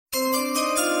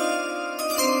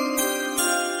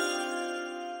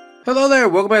Hello there,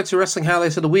 welcome back to Wrestling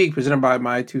Highlights of the Week, presented by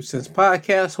My Two Cents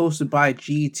Podcast, hosted by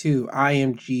G2. I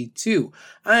am G2.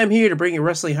 I am here to bring you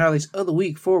Wrestling Highlights of the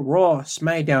Week for Raw,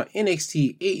 SmackDown,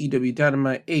 NXT, AEW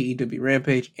Dynamite, AEW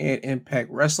Rampage, and Impact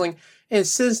Wrestling. And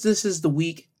since this is the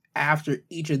week after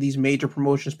each of these major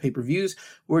promotions pay-per-views,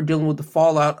 we're dealing with the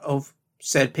fallout of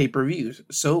said pay-per-views.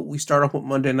 So we start off with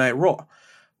Monday Night Raw.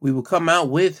 We will come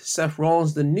out with Seth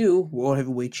Rollins, the new World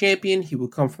Heavyweight Champion. He will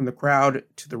come from the crowd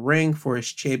to the ring for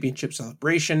his championship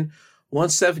celebration.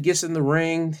 Once Seth gets in the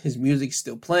ring, his music's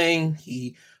still playing.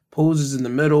 He poses in the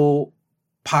middle.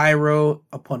 Pyro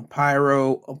upon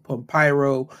pyro upon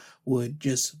pyro would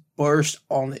just burst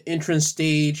on the entrance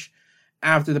stage.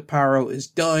 After the pyro is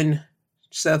done,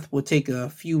 Seth will take a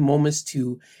few moments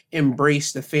to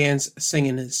embrace the fans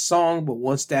singing his song, but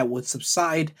once that would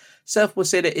subside, Seth would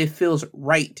say that it feels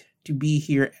right to be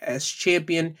here as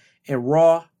champion, and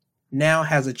Raw now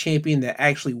has a champion that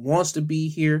actually wants to be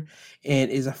here and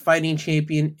is a fighting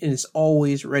champion and is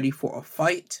always ready for a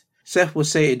fight. Seth would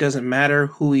say it doesn't matter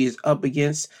who he is up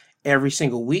against every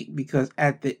single week, because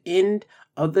at the end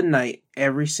of the night,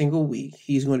 every single week,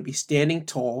 he's going to be standing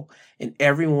tall and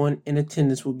everyone in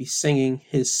attendance will be singing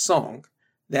his song.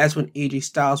 That's when AJ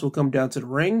Styles will come down to the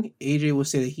ring. AJ will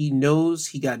say that he knows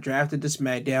he got drafted to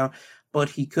SmackDown,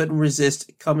 but he couldn't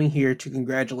resist coming here to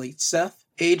congratulate Seth.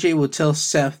 AJ will tell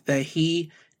Seth that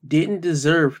he didn't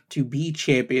deserve to be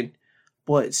champion,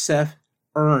 but Seth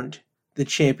earned the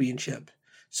championship.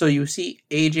 So you see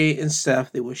AJ and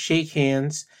Seth, they will shake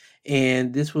hands,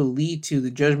 and this will lead to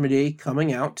the Judgment Day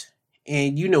coming out.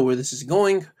 And you know where this is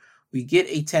going. We get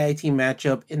a tag team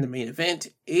matchup in the main event.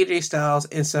 AJ Styles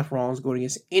and Seth Rollins going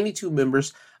against any two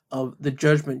members of the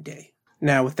Judgment Day.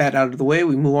 Now, with that out of the way,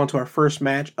 we move on to our first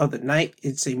match of the night.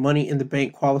 It's a Money in the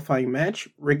Bank qualifying match.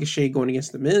 Ricochet going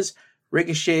against The Miz.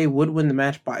 Ricochet would win the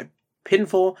match by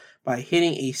pinfall by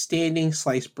hitting a standing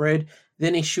sliced bread,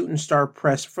 then a shooting star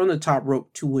press from the top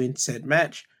rope to win said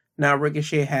match. Now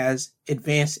Ricochet has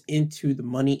advanced into the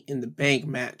Money in the Bank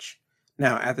match.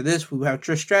 Now after this, we will have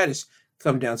Trish Stratus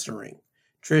come down to the ring.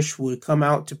 Trish would come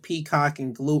out to peacock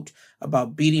and gloat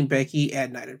about beating Becky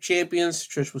at Night of Champions.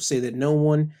 Trish would say that no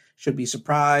one should be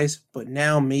surprised, but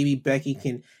now maybe Becky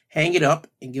can hang it up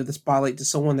and give the spotlight to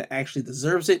someone that actually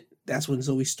deserves it. That's when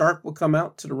Zoe Stark will come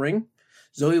out to the ring.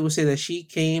 Zoe will say that she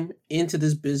came into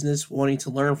this business wanting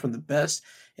to learn from the best,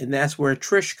 and that's where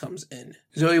Trish comes in.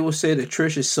 Zoe will say that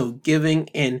Trish is so giving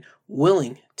and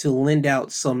willing to lend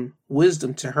out some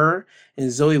wisdom to her,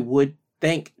 and Zoe would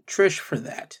thank Trish for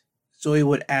that. Zoe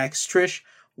would ask Trish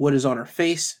what is on her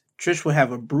face. Trish would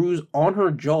have a bruise on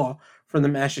her jaw from the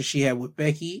match that she had with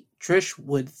Becky. Trish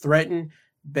would threaten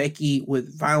Becky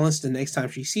with violence the next time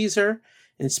she sees her.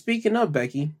 And speaking of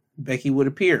Becky, Becky would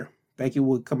appear. Becky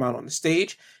would come out on the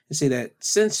stage and say that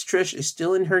since Trish is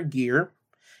still in her gear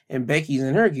and Becky's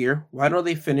in her gear, why don't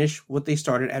they finish what they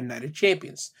started at Night of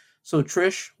Champions? So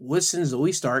Trish would send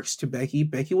Zoe Starks to Becky.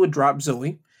 Becky would drop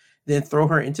Zoe, then throw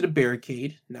her into the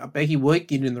barricade. Now Becky would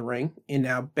get in the ring, and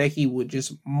now Becky would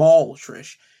just maul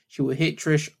Trish. She would hit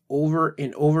Trish over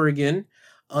and over again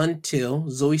until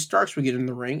Zoe Starks would get in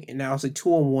the ring, and now it's a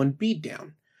 2-on-1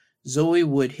 beatdown. Zoe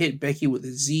would hit Becky with a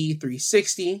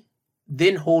Z360,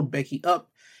 then hold Becky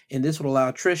up, and this would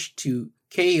allow Trish to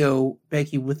KO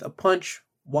Becky with a punch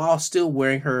while still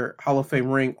wearing her Hall of Fame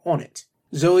ring on it.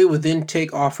 Zoe would then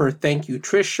take off her Thank You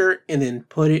Trish shirt and then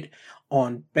put it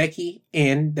on Becky,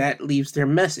 and that leaves their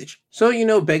message. So you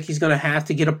know Becky's going to have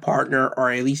to get a partner,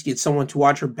 or at least get someone to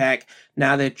watch her back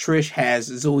now that Trish has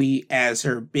Zoe as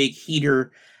her big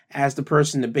heater, as the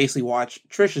person to basically watch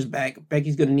Trish's back.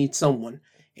 Becky's going to need someone.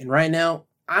 And right now,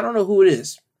 I don't know who it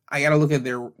is. I got to look at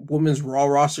their Women's Raw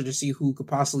roster to see who could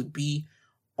possibly be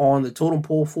on the totem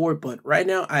pole for it, but right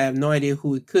now I have no idea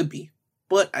who it could be.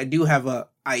 But I do have an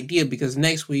idea, because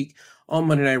next week on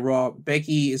Monday Night Raw,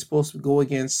 Becky is supposed to go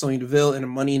against Sonya Deville in a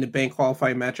Money in the Bank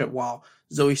qualifying matchup, while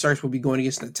Zoe Starks will be going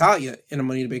against Natalya in a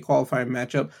Money in the Bank qualifying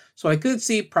matchup. So I could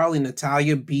see probably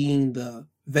Natalya being the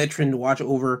veteran to watch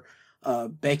over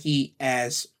Becky,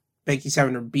 as Becky's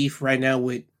having her beef right now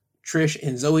with Trish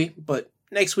and Zoe, but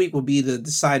next week will be the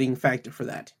deciding factor for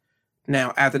that.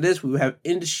 Now, after this, we will have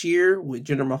Indus Sher with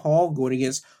Jinder Mahal going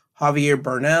against Javier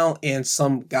Bernal and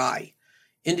some guy.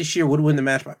 Indus Sher would win the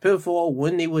match by pinfall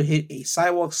when they would hit a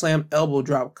sidewalk slam elbow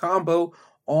drop combo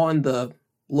on the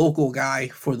local guy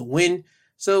for the win.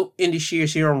 So Indus Sher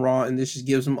is here on Raw, and this just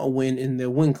gives them a win in the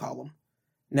win column.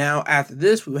 Now, after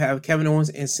this, we will have Kevin Owens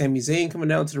and Sami Zayn coming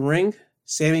down to the ring.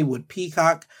 Sami would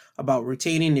peacock about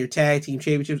retaining their tag team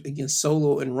championships against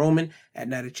Solo and Roman at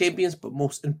Night of Champions, but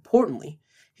most importantly,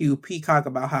 he would peacock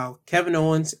about how Kevin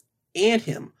Owens and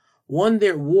him won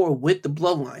their war with the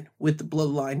Bloodline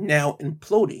now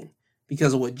imploding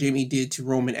because of what Jimmy did to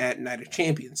Roman at Night of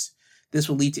Champions. This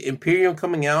would lead to Imperium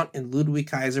coming out, and Ludwig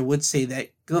Kaiser would say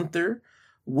that Gunther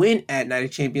win at Night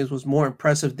of Champions was more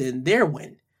impressive than their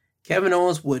win. Kevin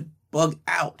Owens would bug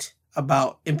out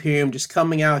about Imperium just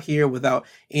coming out here without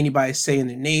anybody saying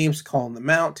their names, calling them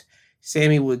out.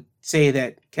 Sammy would say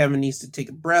that Kevin needs to take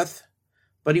a breath,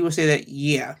 but he would say that,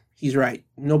 yeah, he's right.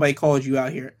 Nobody called you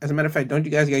out here. As a matter of fact, don't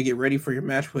you guys got to get ready for your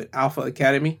match with Alpha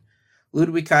Academy?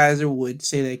 Ludwig Kaiser would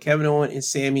say that Kevin Owens and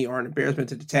Sammy are an embarrassment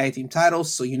to the tag team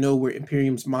titles, so you know where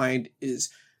Imperium's mind is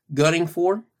gunning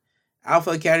for.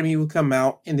 Alpha Academy would come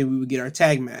out, and then we would get our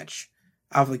tag match.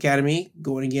 Alpha Academy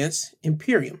going against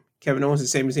Imperium. Kevin Owens and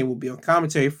Sami Zayn will be on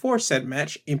commentary for said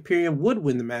match. Imperium would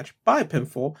win the match by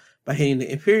pinfall by hitting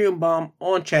the Imperium Bomb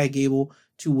on Chad Gable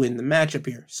to win the matchup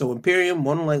here. So Imperium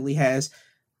more than likely has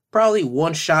probably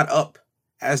one shot up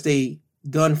as they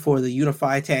gun for the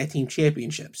Unified Tag Team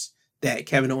Championships that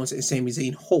Kevin Owens and Sami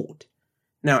Zayn hold.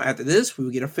 Now after this, we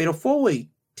will get a Fatal 4-Way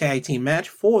Tag Team match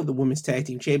for the Women's Tag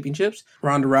Team Championships.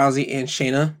 Ronda Rousey and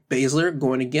Shayna Baszler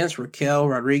going against Raquel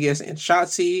Rodriguez and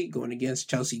Shotzi, going against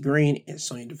Chelsea Green and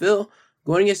Sonya Deville,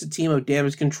 going against the team of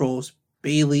Damage Control's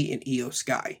Bayley and Io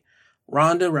Sky.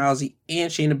 Ronda Rousey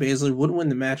and Shayna Baszler would win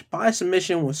the match by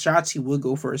submission, with Shotzi would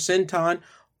go for a senton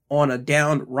on a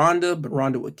downed Ronda, but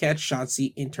Ronda would catch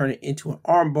Shotzi and turn it into an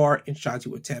armbar, and Shotzi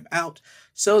would tap out.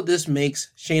 So this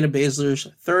makes Shayna Baszler's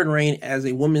third reign as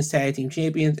a Women's Tag Team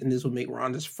Champion, and this will make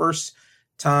Ronda's first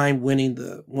time winning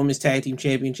the Women's Tag Team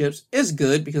Championships. It's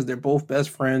good because they're both best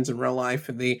friends in real life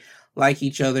and they like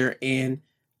each other, and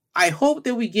I hope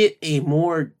that we get a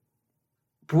more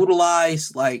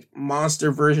brutalized, like, monster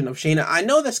version of Shayna. I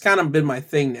know that's kind of been my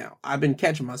thing now. I've been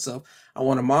catching myself. I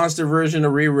want a monster version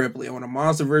of Rhea Ripley. I want a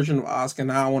monster version of Asuka.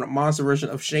 Now I want a monster version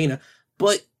of Shayna.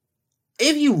 But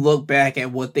if you look back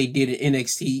at what they did in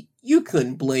NXT, you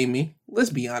couldn't blame me.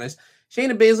 Let's be honest.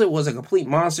 Shayna Baszler was a complete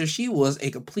monster. She was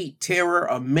a complete terror,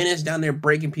 a menace down there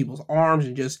breaking people's arms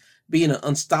and just being an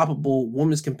unstoppable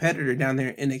women's competitor down there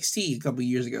in NXT a couple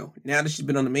years ago. Now that she's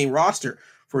been on the main roster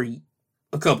for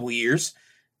a couple years,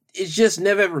 it's just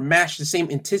never ever matched the same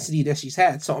intensity that she's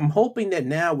had. So I'm hoping that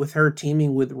now with her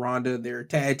teaming with Ronda, their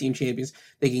tag team champions,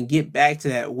 they can get back to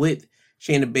that with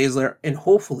Shayna Baszler. And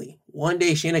hopefully one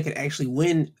day Shayna can actually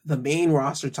win the main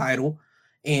roster title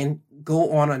and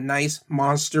go on a nice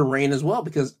monster reign as well.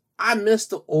 Because I miss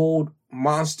the old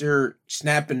monster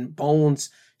snapping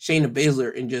bones Shayna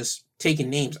Baszler and just taking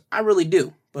names. I really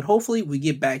do. But hopefully we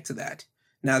get back to that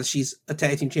now that she's a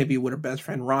tag team champion with her best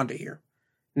friend Ronda here.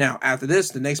 Now, after this,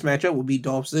 the next matchup will be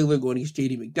Dolph Ziggler going against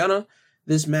JD McDonough.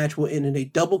 This match will end in a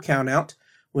double countout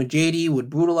when JD would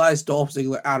brutalize Dolph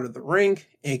Ziggler out of the ring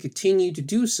and continue to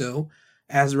do so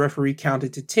as the referee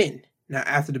counted to 10. Now,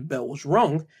 after the bell was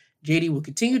rung, JD would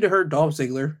continue to hurt Dolph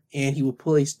Ziggler, and he would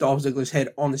place Dolph Ziggler's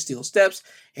head on the steel steps,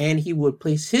 and he would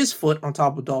place his foot on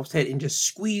top of Dolph's head and just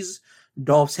squeeze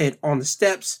Dolph's head on the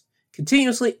steps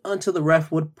continuously until the ref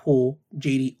would pull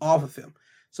JD off of him.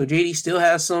 So JD still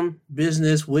has some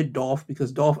business with Dolph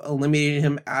because Dolph eliminated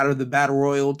him out of the Battle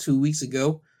Royal 2 weeks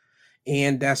ago.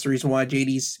 And that's the reason why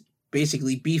JD's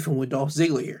basically beefing with Dolph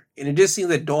Ziggler here. And it just seems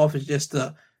that Dolph is just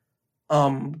the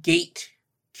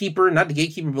gatekeeper, not the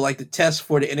gatekeeper, but like the test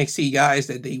for the NXT guys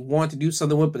that they want to do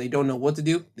something with, but they don't know what to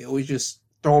do. They always just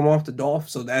throw him off to Dolph.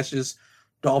 So that's just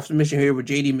Dolph's mission here with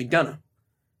JD McDonough.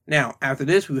 Now, after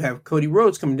this, we have Cody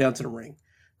Rhodes coming down to the ring.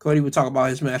 Cody would talk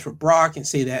about his match with Brock and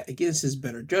say that against his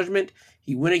better judgment,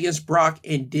 he went against Brock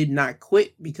and did not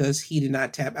quit because he did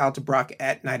not tap out to Brock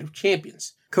at Night of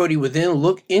Champions. Cody would then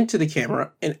look into the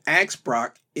camera and ask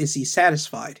Brock, is he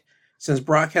satisfied? Since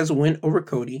Brock has a win over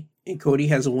Cody and Cody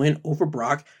has a win over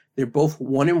Brock, they're both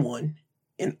 1-1,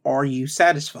 and are you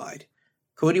satisfied?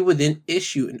 Cody would then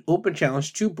issue an open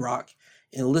challenge to Brock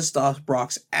and list off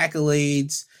Brock's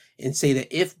accolades and say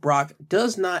that if Brock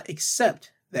does not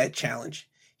accept that challenge,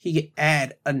 he could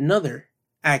add another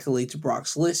accolade to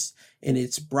Brock's list, and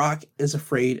it's Brock is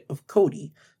afraid of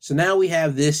Cody. So now we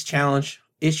have this challenge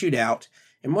issued out,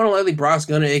 and more than likely Brock's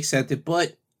going to accept it,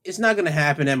 but it's not going to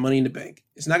happen at Money in the Bank.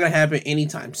 It's not going to happen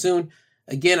anytime soon.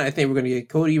 Again, I think we're going to get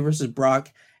Cody versus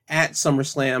Brock at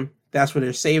SummerSlam. That's where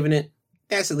they're saving it.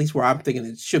 That's at least where I'm thinking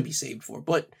it should be saved for,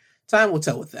 but time will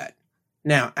tell with that.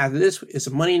 Now, after this, it's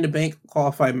a Money in the Bank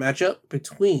qualified matchup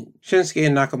between Shinsuke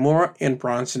Nakamura and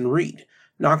Bronson Reed.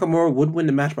 Nakamura would win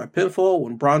the match by pinfall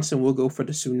when Bronson would go for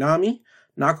the tsunami.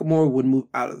 Nakamura would move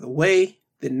out of the way.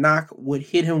 Then Nak would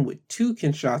hit him with 2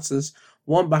 Kinshasas,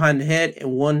 one behind the head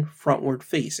and one frontward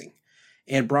facing.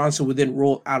 And Bronson would then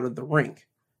roll out of the ring.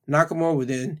 Nakamura would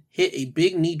then hit a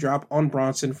big knee drop on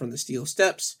Bronson from the steel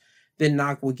steps. Then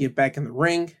Knock would get back in the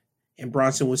ring, and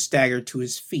Bronson would stagger to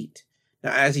his feet.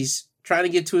 Now, as he's trying to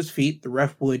get to his feet, the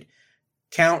ref would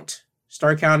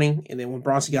start counting, and then when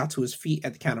Bronson got to his feet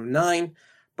at the count of 9,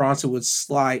 Bronson would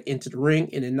slide into the ring,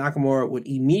 and then Nakamura would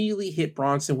immediately hit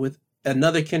Bronson with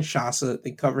another Kinshasa,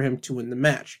 then cover him to win the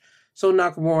match. So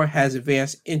Nakamura has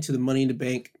advanced into the Money in the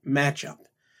Bank matchup.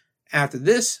 After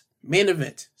this, main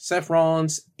event, Seth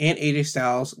Rollins and AJ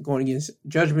Styles going against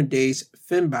Judgment Day's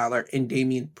Finn Balor and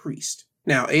Damian Priest.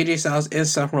 Now, AJ Styles and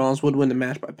Seth Rollins would win the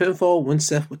match by pinfall when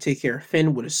Seth would take care of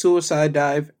Finn with a suicide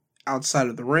dive outside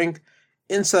of the ring.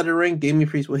 Inside the ring, Damian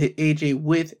Priest will hit AJ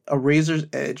with a razor's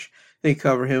edge. They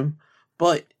cover him.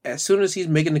 But as soon as he's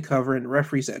making the cover and the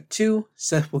referee's at 2,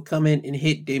 Seth will come in and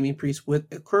hit Damian Priest with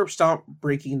a curb stomp,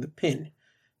 breaking the pin.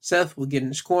 Seth will get in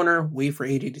his corner, wait for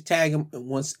AJ to tag him, and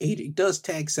once AJ does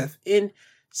tag Seth in,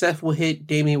 Seth will hit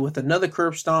Damian with another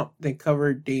curb stomp, then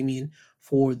cover Damian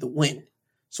for the win.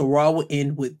 So Raw will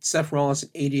end with Seth Rollins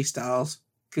and AJ Styles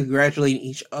congratulating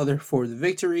each other for the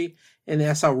victory, and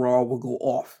that's how Raw will go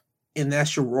off. And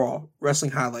that's your Raw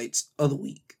wrestling highlights of the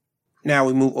week. Now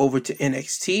we move over to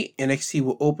NXT. NXT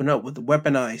will open up with a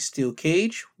weaponized steel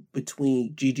cage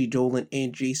between Gigi Dolan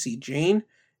and JC Jane.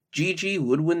 Gigi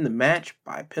would win the match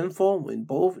by pinfall when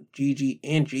both Gigi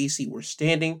and JC were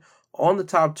standing on the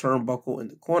top turnbuckle in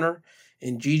the corner,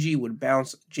 and Gigi would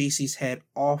bounce JC's head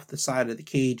off the side of the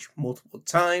cage multiple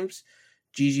times.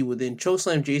 Gigi would then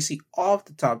chokeslam JC off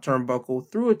the top turnbuckle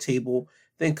through a table,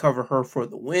 then cover her for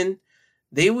the win.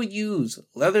 They would use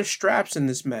leather straps in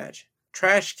this match,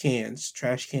 trash can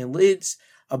lids,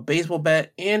 a baseball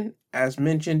bat, and, as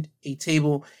mentioned, a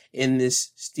table in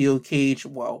this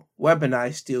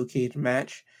weaponized steel cage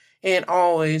match. And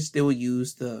always they will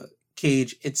use the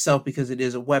cage itself because it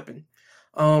is a weapon.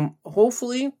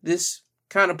 Hopefully this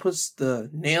kind of puts the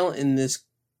nail in this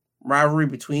rivalry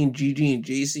between Gigi and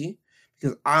JC,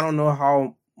 because I don't know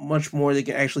how much more they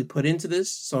can actually put into this.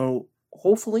 So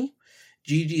hopefully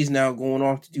Gigi is now going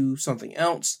off to do something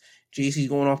else. JC's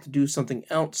going off to do something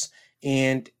else,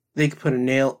 and they can put a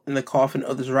nail in the coffin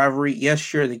of this rivalry. Yes,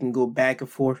 sure, they can go back and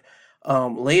forth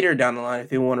later down the line if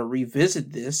they want to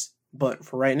revisit this. But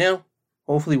for right now,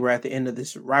 hopefully we're at the end of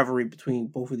this rivalry between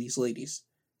both of these ladies.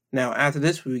 Now, after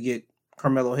this, we get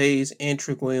Carmelo Hayes and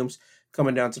Trick Williams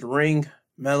coming down to the ring.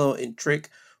 Melo and Trick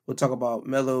will talk about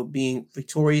Melo being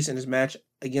victorious in his match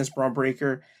against Braun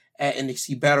Breaker at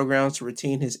NXT Battlegrounds to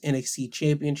retain his NXT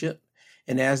Championship.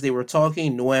 And as they were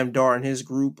talking, Noam Dar and his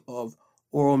group of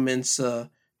Oro Mensah,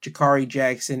 Jakari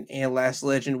Jackson, and Last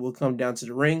Legend will come down to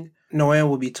the ring. Noam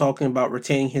will be talking about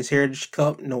retaining his Heritage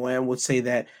Cup. Noam would say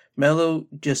that Melo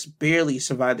just barely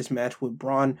survived this match with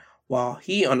Braun, while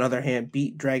he, on the other hand,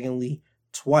 beat Dragon Lee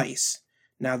twice.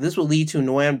 Now, this will lead to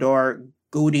Noam Dar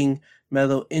goading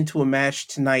Melo into a match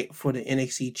tonight for the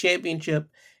NXT Championship,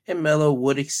 and Melo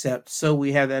would accept, so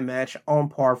we have that match on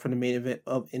par for the main event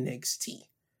of NXT.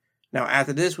 Now,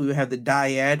 after this, we will have the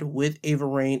Dyad with Ava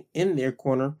Raine in their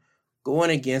corner going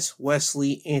against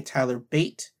Wesley and Tyler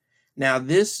Bate. Now,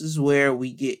 this is where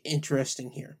we get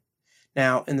interesting here.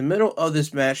 Now, in the middle of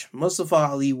this match, Mustafa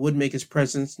Ali would make his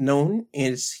presence known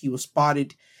as he was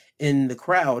spotted in the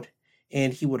crowd,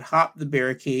 and he would hop the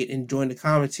barricade and join the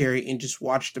commentary and just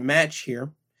watch the match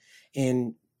here.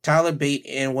 And Tyler Bate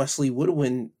and Wesley would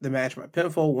win the match by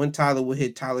pinfall when Tyler would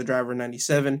hit Tyler Driver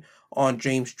 97 on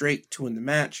James Drake to win the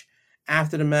match.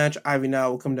 After the match, Ivy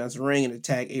Nile would come down to the ring and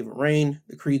attack Ava Raine.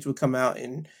 The Creeds would come out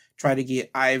and try to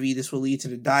get Ivy. This will lead to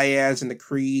the Dyads and the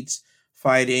Creeds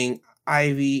fighting,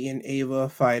 Ivy and Ava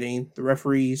fighting. The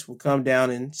referees will come down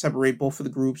and separate both of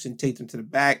the groups and take them to the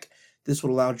back. This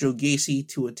would allow Joe Gacy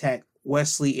to attack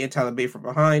Wesley and Tyler Bate from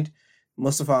behind.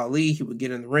 Mustafa Ali, he would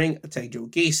get in the ring, attack Joe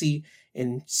Gacy,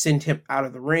 and send him out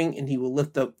of the ring, and he will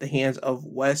lift up the hands of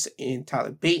Wes and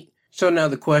Tyler Bate. So now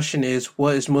the question is,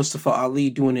 what is Mustafa Ali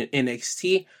doing in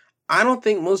NXT? I don't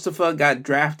think Mustafa got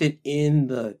drafted in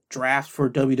the draft for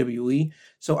WWE,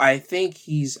 so I think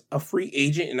he's a free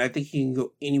agent, and I think he can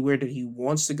go anywhere that he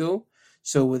wants to go.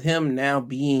 So with him now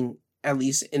being, at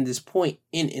least in this point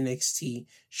in NXT,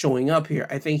 showing up here,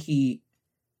 I think he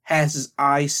has his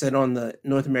eyes set on the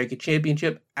North American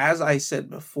Championship. As I said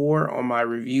before on my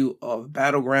review of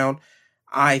Battleground,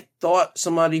 I thought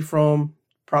somebody from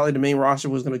probably the main roster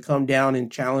was going to come down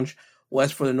and challenge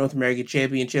West for the North American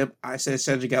Championship. I said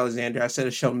Cedric Alexander, I said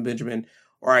a Shelton Benjamin,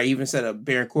 or I even said a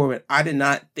Baron Corbin. I did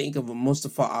not think of a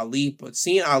Mustafa Ali, but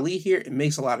seeing Ali here, it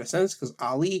makes a lot of sense because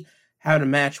Ali having a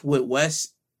match with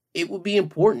West, it would be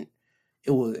important.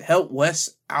 It would help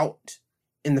West out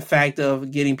in the fact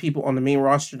of getting people on the main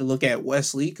roster to look at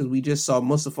Wesley, because we just saw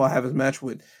Mustafa have his match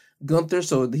with Gunther,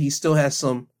 so he still has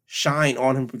some shine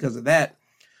on him because of that.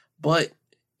 but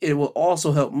it will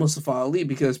also help Mustafa Ali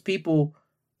because people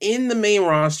in the main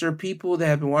roster, people that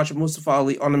have been watching Mustafa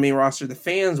Ali on the main roster, the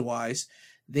fans wise,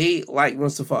 they like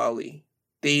Mustafa Ali.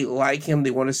 They like him.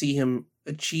 They want to see him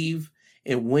achieve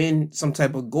and win some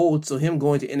type of gold. So him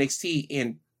going to NXT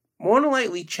and more than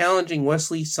likely challenging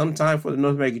Wesley sometime for the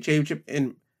North American Championship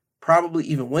and probably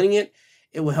even winning it,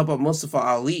 it will help out Mustafa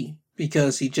Ali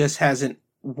because he just hasn't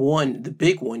won the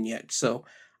big one yet. So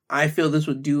I feel this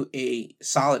would do a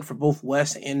solid for both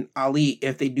West and Ali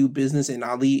if they do business and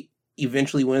Ali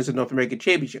eventually wins the North American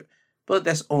Championship. But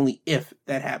that's only if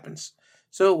that happens.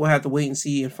 So we'll have to wait and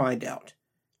see and find out.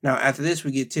 Now, after this,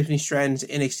 we get Tiffany Stratton's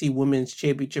NXT Women's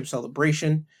Championship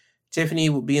celebration. Tiffany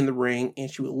will be in the ring, and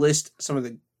she will list some of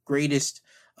the greatest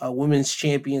women's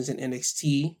champions in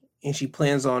NXT, and she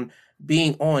plans on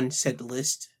being on said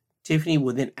list. Tiffany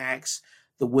will then ask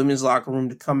the women's locker room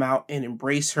to come out and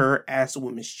embrace her as the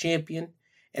women's champion.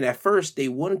 And at first, they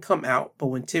wouldn't come out, but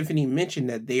when Tiffany mentioned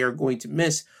that they are going to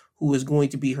miss who is going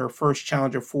to be her first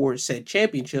challenger for said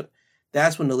championship,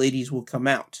 that's when the ladies will come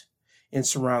out and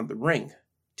surround the ring.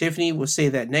 Tiffany will say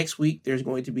that next week there's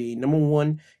going to be a number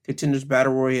one contenders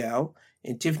battle royale,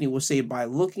 and Tiffany will say by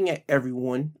looking at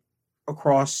everyone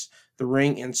across the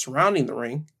ring and surrounding the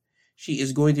ring, she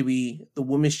is going to be the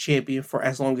women's champion for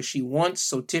as long as she wants.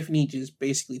 So Tiffany just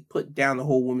basically put down the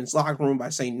whole women's locker room by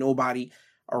saying nobody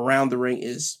around the ring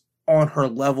is on her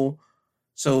level.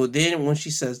 So then when she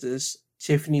says this,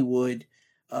 Tiffany would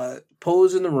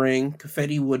pose in the ring,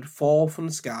 confetti would fall from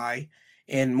the sky,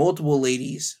 and multiple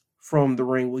ladies from the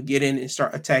ring would get in and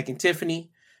start attacking Tiffany,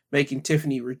 making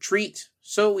Tiffany retreat.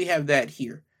 So we have that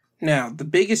here. Now, the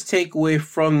biggest takeaway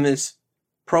from this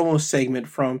promo segment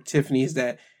from Tiffany is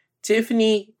that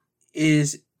Tiffany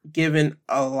is given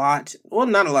a lot, well,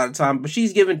 not a lot of time, but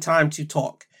she's given time to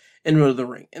talk in the middle of the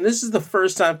ring. And this is the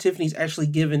first time Tiffany's actually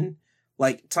given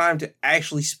time to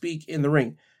actually speak in the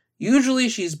ring. Usually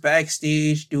she's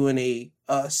backstage doing a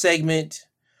segment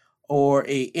or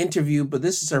a interview, but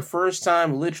this is her first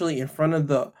time literally in front of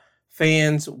the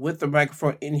fans with the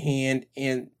microphone in hand.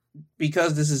 And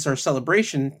because this is her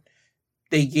celebration,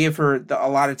 they gave her a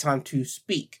lot of time to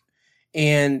speak.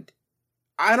 And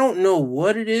I don't know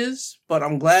what it is, but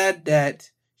I'm glad that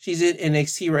she's in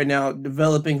NXT right now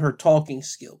developing her talking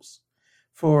skills.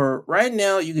 For right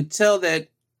now, you could tell that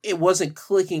it wasn't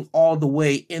clicking all the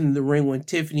way in the ring when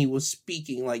Tiffany was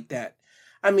speaking like that.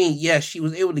 I mean, yes, she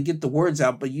was able to get the words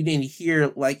out, but you didn't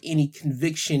hear any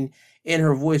conviction in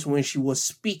her voice when she was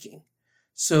speaking.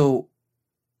 So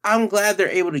I'm glad they're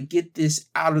able to get this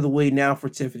out of the way now for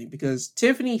Tiffany, because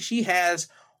Tiffany, she has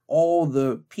all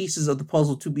the pieces of the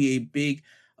puzzle to be a big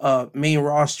main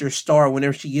roster star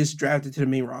whenever she gets drafted to the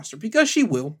main roster, because she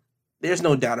will. There's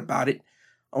no doubt about it.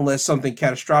 Unless something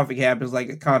catastrophic happens, like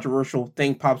a controversial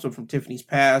thing pops up from Tiffany's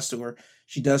past, or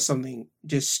she does something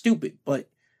just stupid. But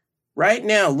right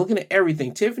now, looking at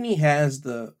everything, Tiffany has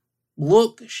the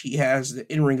look, she has the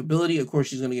in-ring ability. Of course,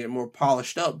 she's going to get more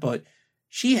polished up, but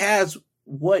she has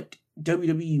what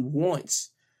WWE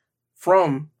wants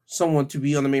from someone to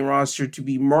be on the main roster to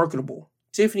be marketable.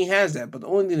 Tiffany has that, but the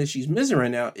only thing that she's missing right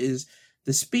now is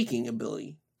the speaking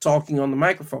ability, talking on the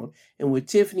microphone. And with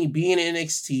Tiffany being in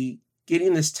NXT,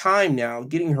 getting this time now,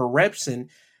 getting her reps in,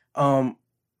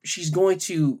 she's going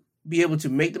to be able to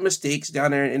make the mistakes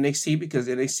down there in NXT, because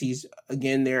NXT's,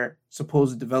 again, their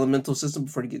supposed developmental system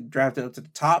before they get drafted up to the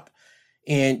top.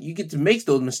 And you get to make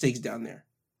those mistakes down there.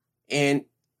 And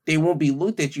they won't be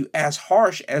looked at you as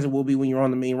harsh as it will be when you're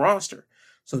on the main roster.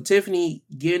 So Tiffany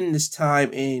getting this time,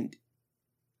 and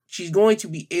she's going to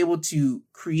be able to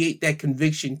create that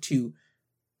conviction to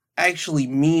actually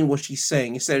mean what she's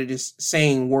saying instead of just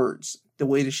saying words the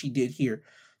way that she did here.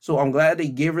 So I'm glad they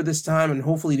gave her this time, and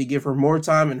hopefully they give her more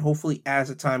time, and hopefully as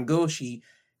the time goes, she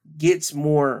gets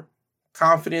more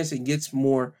confidence and gets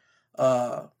more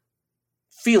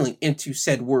feeling into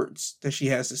said words that she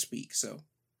has to speak. So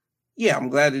yeah, I'm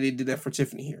glad that they did that for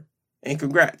Tiffany here. And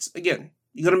congrats. Again,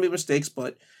 you're going to make mistakes,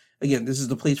 but again, this is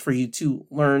the place for you to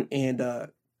learn and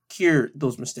cure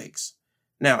those mistakes.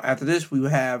 Now, after this, we will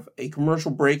have a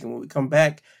commercial break, and when we come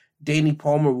back, Dani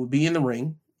Palmer will be in the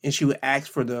ring, and she will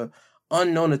ask for the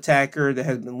unknown attacker that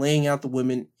has been laying out the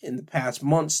women in the past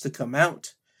months to come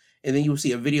out. And then you will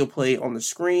see a video play on the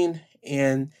screen,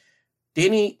 and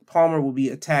Dani Palmer will be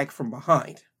attacked from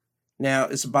behind. Now,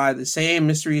 it's by the same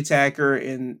mystery attacker,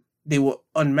 and they will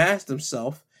unmask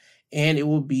themselves, and it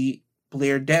will be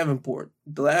Blair Davenport.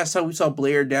 The last time we saw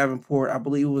Blair Davenport, I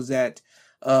believe, was at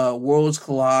Worlds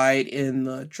Collide in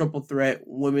the Triple Threat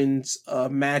Women's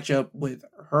matchup with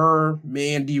her,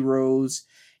 Mandy Rose,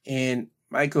 and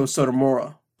Meiko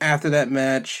Satomura. After that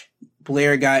match,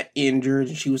 Blair got injured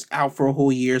and she was out for a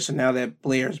whole year. So now that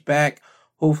Blair's back,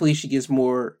 hopefully she gets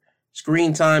more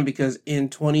screen time, because in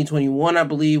 2021, I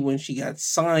believe, when she got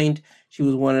signed, she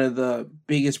was one of the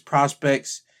biggest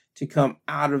prospects to come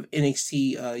out of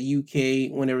NXT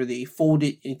UK whenever they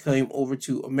folded and came over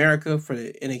to America for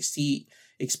the NXT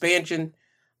expansion.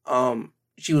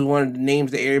 She was one of the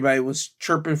names that everybody was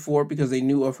chirping for because they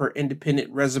knew of her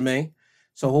independent resume.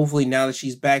 So hopefully now that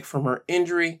she's back from her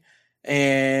injury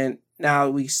and now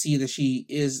we see that she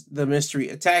is the mystery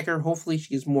attacker, hopefully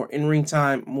she gets more in-ring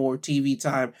time, more TV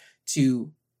time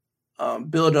to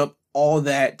build up all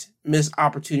that missed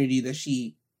opportunity that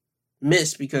she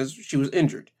missed because she was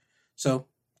injured. So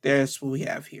that's what we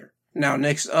have here. Now,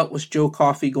 next up was Joe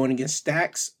Coffey going against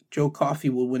Stacks. Joe Coffey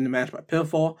will win the match by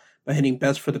pinfall by hitting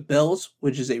Best for the Bells,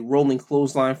 which is a rolling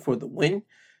clothesline for the win.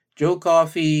 Joe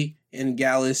Coffey and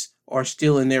Gallus are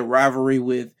still in their rivalry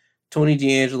with Tony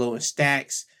D'Angelo and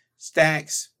Stacks.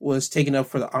 Stacks was taken up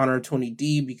for the honor of Tony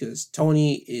D because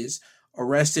Tony is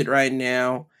arrested right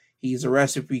now. He's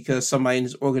arrested because somebody in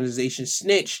his organization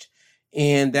snitched,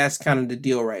 and that's kind of the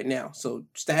deal right now. So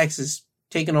Stacks is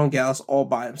taking on Gallus all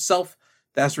by himself.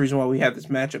 That's the reason why we have this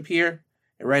matchup here.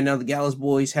 And right now the Gallus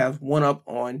boys have one up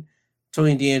on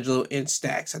Tony D'Angelo and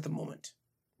Stacks at the moment.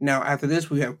 Now after this,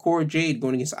 we have Cora Jade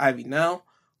going against Ivy Now.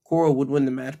 Cora would win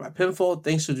the match by pinfall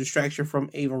thanks to distraction from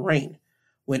Ava Raine.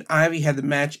 When Ivy had the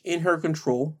match in her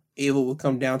control, Ava would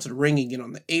come down to the ring and get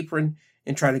on the apron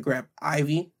and try to grab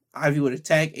Ivy. Ivy would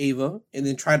attack Ava and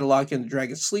then try to lock in the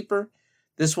Dragon Sleeper.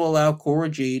 This will allow Cora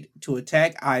Jade to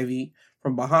attack Ivy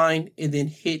from behind and then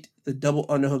hit the double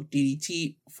underhook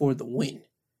DDT for the win.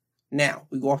 Now,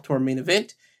 we go off to our main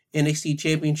event, NXT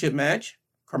Championship match.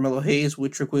 Carmelo Hayes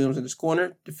with Trick Williams in his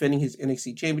corner, defending his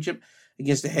NXT Championship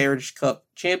against the Heritage Cup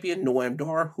champion, Noam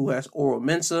Dar, who has Oro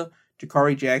Mensah,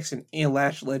 Jakari Jackson, and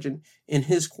Lash Legend in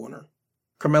his corner.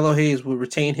 Carmelo Hayes would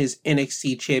retain his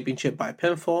NXT Championship by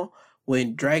pinfall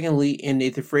when Dragon Lee and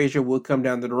Nathan Frazier would come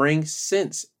down to the ring,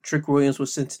 since Trick Williams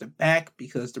was sent to the back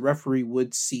because the referee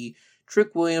would see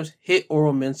Trick Williams hit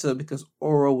Oro Mensah because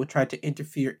Oro would try to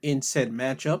interfere in said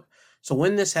matchup. So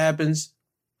when this happens,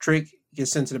 Trick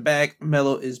gets sent to the back,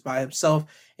 Melo is by himself,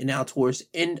 and now towards the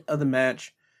end of the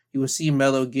match, you will see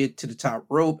Melo get to the top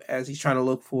rope as he's trying to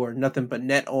look for nothing but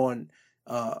net on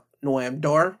Noam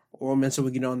Dar. Oro Mensah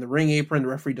would get on the ring apron. The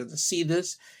referee doesn't see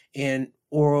this, and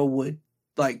Oro would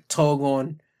tug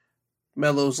on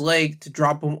Melo's leg to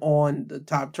drop him on the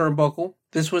top turnbuckle.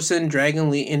 This would send Dragon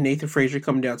Lee and Nathan Frazier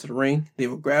coming down to the ring. They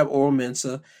would grab Oro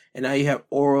Mensah, and now you have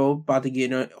Oro about to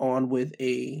get on with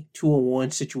a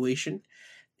 2-on-1 situation.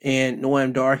 And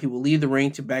Noam Dar, he will leave the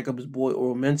ring to back up his boy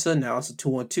Oro Mensah. Now it's a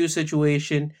 2-on-2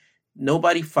 situation.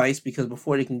 Nobody fights because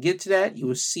before they can get to that, you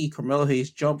will see Carmelo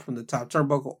Hayes jump from the top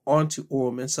turnbuckle onto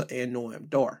Oro Mensah and Noam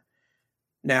Dar.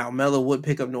 Now Melo would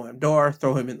pick up Noam Dar,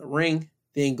 throw him in the ring,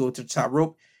 then go to the top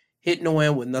rope, hit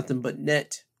Noam with nothing but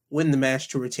net, win the match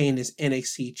to retain his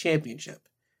NXT Championship.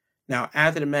 Now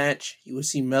after the match, you will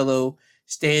see Melo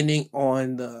standing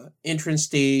on the entrance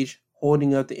stage,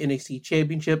 holding up the NXT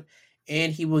Championship,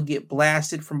 and he will get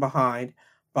blasted from behind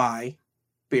by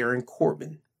Baron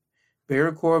Corbin.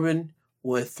 Baron Corbin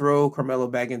would throw Carmelo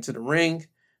back into the ring,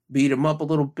 beat him up a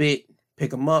little bit,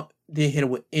 pick him up, then hit him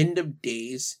with End of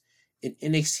Days, and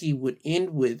NXT would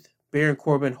end with Baron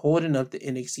Corbin holding up the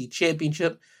NXT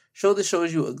Championship. This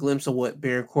shows you a glimpse of what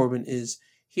Baron Corbin is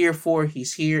here for.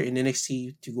 He's here in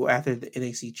NXT to go after the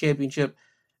NXT Championship.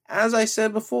 As I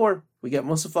said before, we got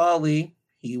Mustafa Ali.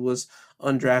 He was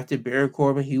undrafted. Baron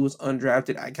Corbin, he was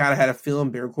undrafted. I kind of had a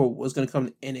feeling Baron Corbin was going to come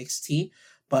to NXT,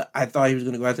 but I thought he was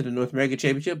going to go after the North American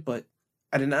Championship, but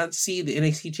I did not see the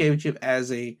NXT Championship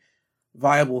as a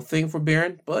viable thing for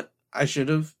Baron, but I should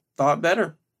have thought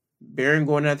better. Baron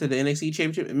going after the NXT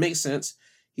Championship, it makes sense.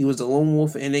 He was the lone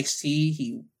wolf in NXT.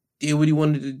 He did what he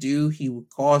wanted to do. He would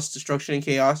cause destruction and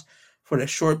chaos for the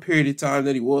short period of time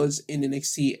that he was in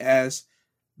NXT as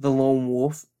the lone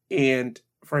wolf. And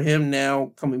for him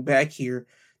now coming back here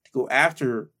to go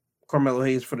after Carmelo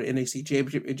Hayes for the NXT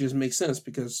Championship, it just makes sense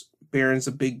because Baron's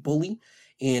a big bully.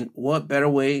 And what better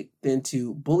way than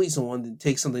to bully someone than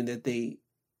take something that they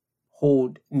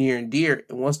hold near and dear?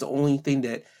 And once the only thing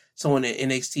that someone at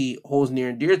NXT holds near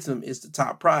and dear to them is the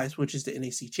top prize, which is the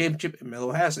NXT Championship, and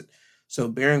Melo has it. So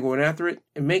Baron going after it,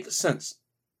 it makes sense.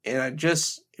 And I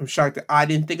just am shocked that I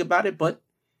didn't think about it, but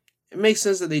it makes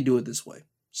sense that they do it this way.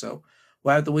 So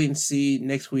we'll have to wait and see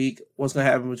next week what's going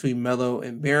to happen between Melo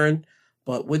and Baron.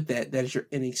 But with that, that is your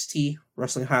NXT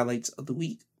Wrestling Highlights of the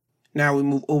week. Now we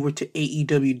move over to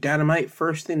AEW Dynamite.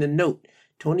 First thing to note,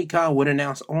 Tony Khan would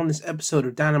announce on this episode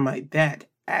of Dynamite that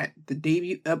at the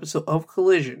debut episode of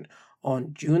Collision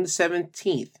on June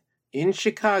 17th in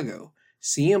Chicago,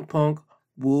 CM Punk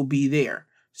will be there.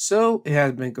 So it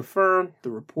has been confirmed. The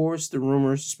reports, the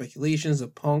rumors, the speculations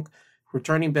of Punk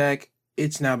returning back,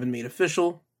 it's now been made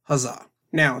official. Huzzah.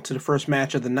 Now to the first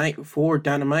match of the night for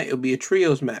Dynamite. It'll be a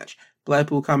trios match.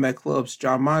 Blackpool Combat Club's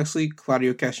Jon Moxley,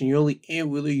 Claudio Castagnoli, and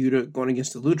Wheeler Yuta going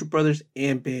against the Lucha Brothers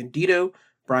and Bandito.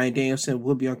 Bryan Danielson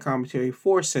will be on commentary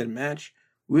for said match.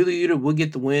 Wheeler Yuta will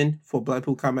get the win for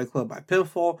Blackpool Combat Club by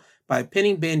pinfall by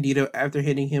pinning Bandito after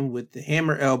hitting him with the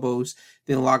hammer elbows,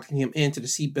 then locking him into the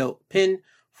seatbelt pin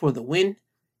for the win.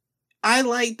 I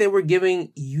like that we're giving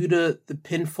Yuta the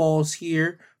pinfalls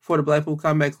here for the Blackpool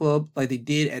Combat Club like they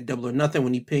did at Double or Nothing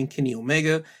when he pinned Kenny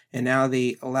Omega, and now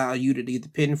they allow Yuta to get the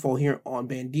pinfall here on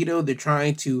Bandito. They're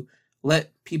trying to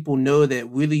let people know that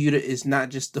Wheeler Yuta is not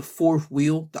just the fourth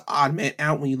wheel, the odd man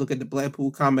out when you look at the Blackpool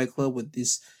Combat Club with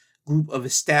this group of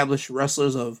established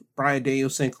wrestlers of Bryan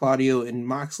Danielson, Claudio, and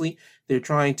Moxley. They're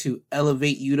trying to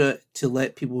elevate Yuta to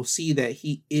let people see that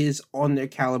he is on their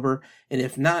caliber, and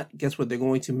if not, guess what? They're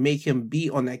going to make him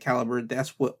be on that caliber.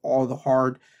 That's what all the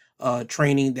hard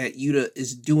training that Yuta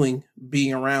is doing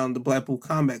being around the Blackpool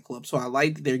Combat Club. So I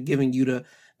like that they're giving Yuta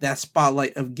that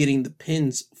spotlight of getting the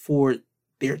pins for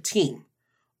their team.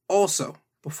 Also,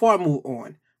 before I move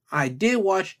on, I did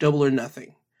watch Double or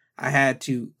Nothing. I had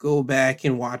to go back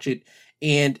and watch it,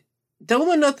 and Double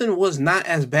or Nothing was not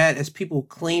as bad as people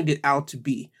claimed it out to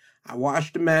be. I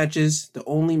watched the matches. The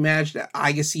only match that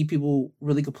I could see people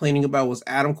really complaining about was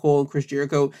Adam Cole and Chris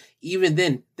Jericho. Even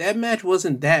then, that match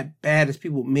wasn't that bad as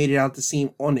people made it out to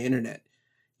seem on the internet.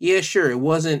 Yeah, sure, it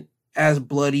wasn't as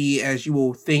bloody as you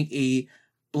will think a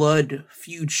blood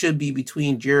feud should be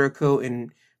between Jericho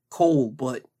and Cole,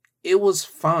 but it was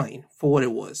fine for what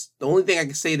it was. The only thing I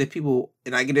could say that people,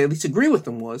 and I could at least agree with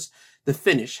them, was the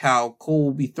finish. How Cole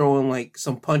would be throwing like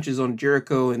some punches on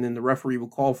Jericho and then the referee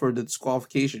would call for the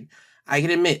disqualification. I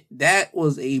can admit that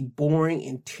was a boring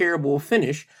and terrible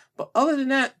finish, but other than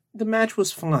that, the match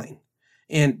was fine.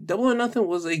 And Double or Nothing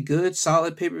was a good,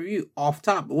 solid pay-per-view off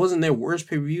top. It wasn't their worst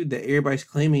pay-per-view that everybody's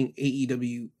claiming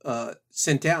AEW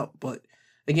sent out, but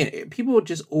again, people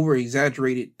just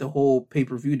over-exaggerated the whole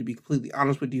pay-per-view, to be completely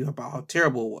honest with you, about how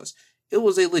terrible it was. It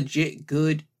was a legit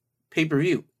good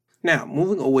pay-per-view. Now,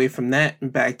 moving away from that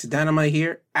and back to Dynamite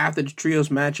here, after the trios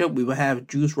matchup, we will have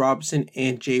Juice Robinson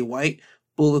and Jay White,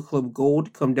 Bullet Club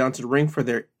Gold, come down to the ring for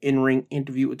their in-ring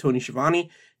interview with Tony Schiavone.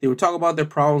 They would talk about their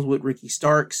problems with Ricky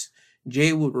Starks.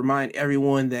 Jay would remind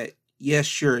everyone that, yes,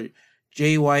 sure,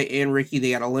 Jay White and Ricky,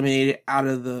 they got eliminated out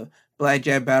of the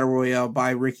Blackjack Battle Royale by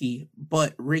Ricky,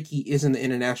 but Ricky isn't the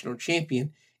international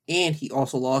champion, and he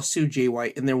also lost to Jay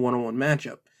White in their one-on-one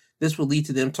matchup. This will lead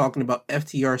to them talking about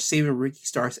FTR saving Ricky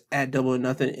Starks at Double or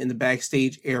Nothing in the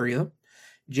backstage area.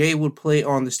 Jay would play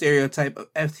on the stereotype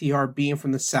of FTR being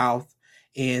from the South,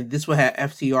 and this would have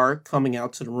FTR coming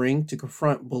out to the ring to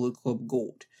confront Bullet Club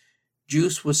Gold.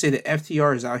 Juice would say that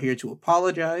FTR is out here to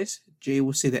apologize. Jay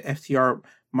would say that FTR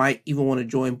might even want to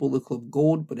join Bullet Club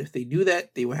Gold, but if they do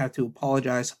that, they would have to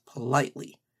apologize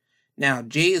politely. Now,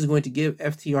 Jay is going to give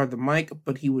FTR the mic,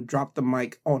 but he would drop the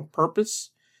mic on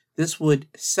purpose. This would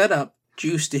set up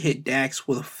Juice to hit Dax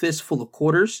with a fistful of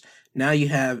quarters. Now you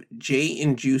have Jay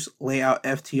and Juice lay out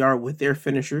FTR with their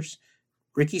finishers.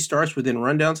 Ricky Starks would then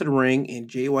run down to the ring, and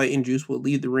Jay White and Juice would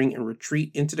leave the ring and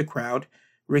retreat into the crowd.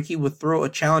 Ricky would throw a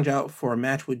challenge out for a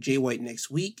match with Jay White next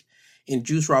week, and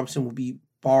Juice Robinson will be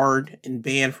barred and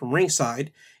banned from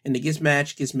ringside, and the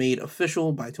match gets made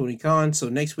official by Tony Khan. So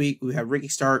next week we have Ricky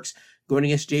Starks going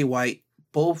against Jay White.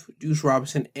 Both Juice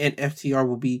Robinson and FTR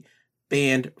will be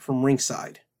banned from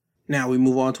ringside. Now we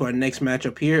move on to our next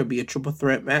matchup here. It'll be a triple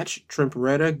threat match. Trent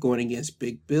Beretta going against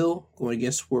Big Bill, going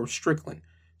against Swerve Strickland.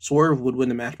 Swerve would win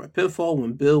the match by pinfall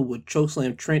when Bill would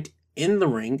chokeslam Trent in the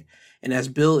ring, and as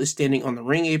Bill is standing on the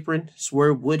ring apron,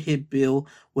 Swerve would hit Bill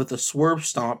with a Swerve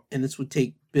Stomp, and this would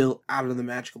take Bill out of the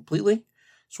match completely.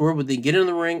 Swerve would then get in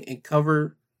the ring and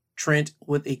cover Trent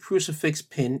with a crucifix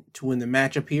pin to win the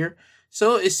matchup here.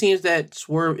 So it seems that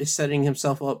Swerve is setting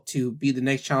himself up to be the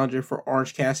next challenger for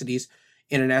Orange Cassidy's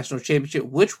International Championship,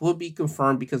 which will be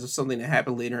confirmed because of something that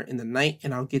happened later in the night,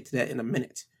 and I'll get to that in a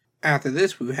minute. After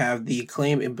this, we have the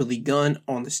Acclaim and Billy Gunn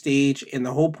on the stage, and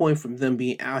the whole point from them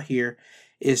being out here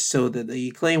is so that the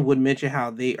Acclaim would mention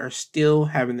how they are still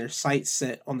having their sights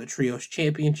set on the Trios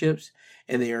Championships,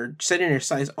 and they are setting their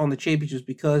sights on the championships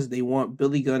because they want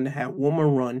Billy Gunn to have one more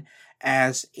run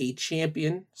as a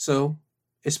champion. So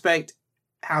expect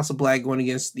House of Black going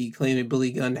against the Acclaim and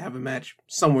Billy Gunn to have a match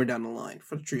somewhere down the line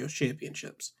for the Trios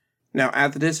Championships. Now,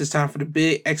 after this, it's time for the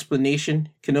big explanation.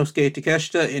 Konosuke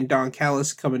Takeshita and Don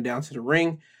Callis coming down to the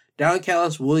ring. Don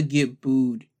Callis would get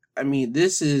booed. I mean,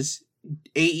 this is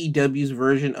AEW's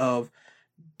version of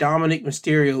Dominic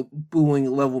Mysterio booing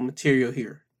level material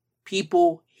here.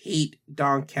 People hate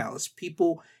Don Callis.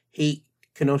 People hate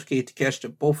Konosuke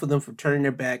Takeshita, both of them for turning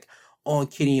their back on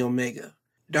Kenny Omega.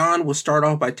 Don will start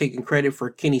off by taking credit for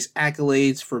Kenny's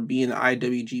accolades for being the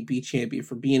IWGP champion,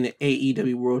 for being the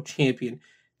AEW World Champion.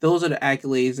 Those are the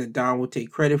accolades that Don would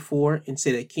take credit for and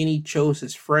say that Kenny chose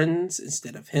his friends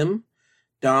instead of him.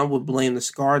 Don would blame the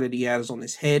scar that he has on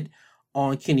his head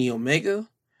on Kenny Omega.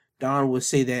 Don would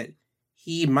say that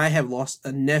he might have lost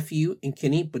a nephew in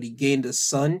Kenny, but he gained a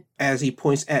son, as he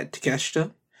points at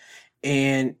Takeshita.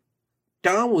 And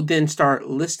Don will then start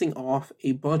listing off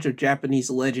a bunch of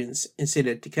Japanese legends and say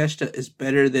that Takeshita is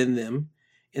better than them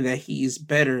and that he is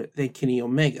better than Kenny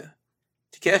Omega.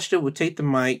 Takeshita would take the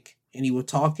mic and he would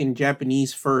talk in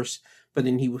Japanese first, but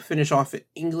then he would finish off in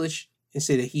English and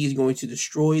say that he's going to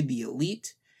destroy the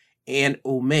Elite and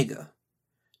Omega.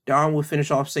 Don would finish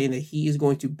off saying that he is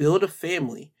going to build a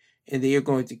family and they are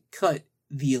going to cut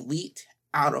the Elite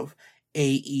out of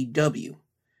AEW.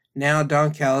 Now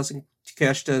Don Callis and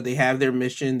Takeshita, they have their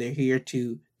mission. They're here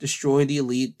to destroy the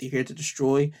Elite. They're here to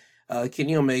destroy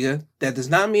Kenny Omega. That does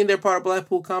not mean they're part of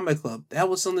Blackpool Combat Club. That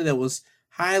was something that was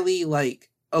highly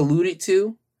alluded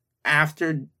to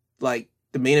after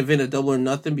the main event of Double or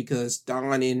Nothing, because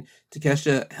Don and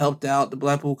Takeshita helped out the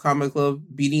Blackpool Combat Club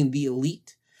beating the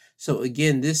Elite. So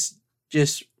again, this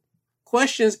just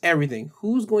questions everything.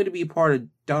 Who's going to be part of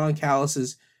Don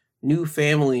Callis' new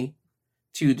family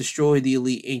to destroy the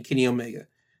Elite and Kenny Omega?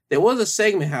 There was a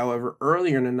segment, however,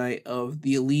 earlier in the night of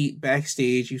the Elite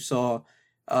backstage. You saw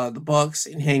the Bucks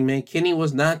and Hangman. Kenny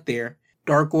was not there.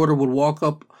 Dark Order would walk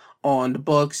up on the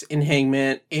Bucks and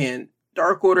Hangman, and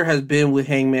Dark Order has been with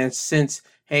Hangman since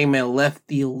Hangman left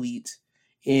the Elite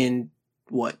in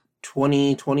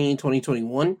 2020,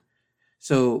 2021.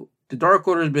 So the Dark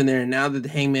Order has been there, and now that the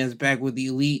Hangman's back with the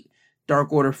Elite,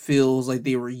 Dark Order feels like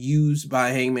they were used by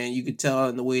Hangman. You could tell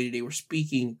in the way that they were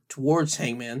speaking towards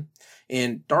Hangman.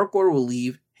 And Dark Order will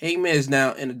leave. Hangman is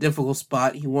now in a difficult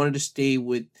spot. He wanted to stay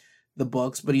with the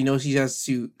Bucks, but he knows he has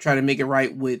to try to make it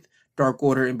right with Dark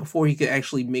Order. And before he could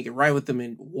actually make it right with them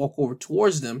and walk over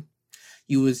towards them,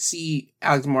 you would see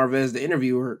Alex Marvez, the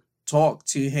interviewer, talk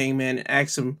to Hangman and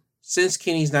ask him, since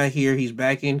Kenny's not here, he's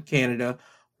back in Canada,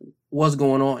 what's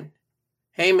going on?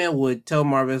 Hangman would tell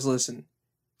Marvez, listen,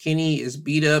 Kenny is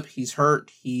beat up, he's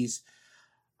hurt, he's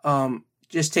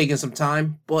just taking some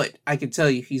time, but I can tell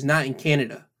you, he's not in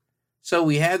Canada. So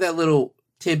we have that little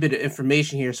tidbit of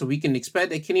information here, so we can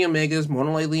expect that Kenny Omega is more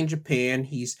than likely in Japan.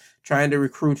 He's trying to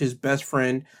recruit his best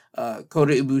friend,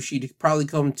 Kota Ibushi, to probably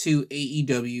come to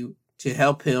AEW to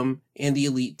help him and the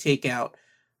Elite take out,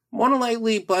 more than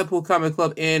likely, Blackpool Combat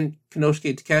Club and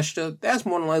Konosuke Takeshita. That's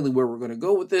more than likely where we're going to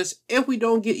go with this. If we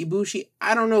don't get Ibushi,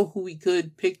 I don't know who we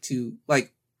could pick to,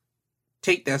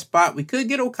 take that spot. We could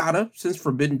get Okada, since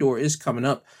Forbidden Door is coming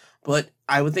up, but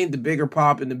I would think the bigger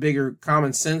pop and the bigger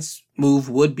common sense move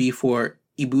would be for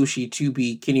Ibushi to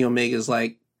be Kenny Omega's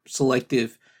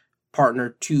selective partner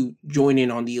to join in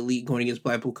on the Elite going against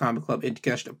Blackpool Combat Club and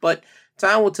Takeshita. But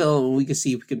time will tell, and we can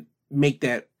see if we can make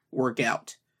that work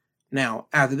out. Now,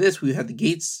 after this, we have the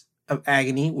Gates of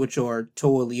Agony, which are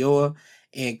Toa Lioa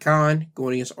and Khan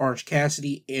going against Orange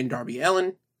Cassidy and Darby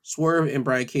Allin. Swerve and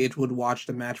Brian Cage would watch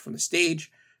the match from the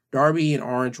stage. Darby and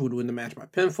Orange would win the match by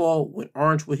pinfall, when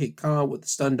Orange would hit Khan with the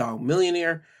Stun Dog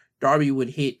Millionaire. Darby would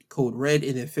hit Code Red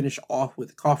and then finish off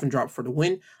with a coffin drop for the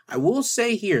win. I will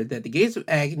say here that the Gates of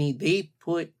Agony, they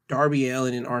put Darby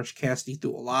Allin and Orange Cassidy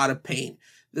through a lot of pain.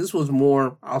 This was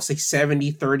more, I'll say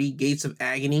 70-30 Gates of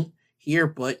Agony here,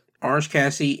 but Orange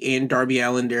Cassidy and Darby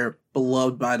Allin, they're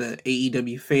beloved by the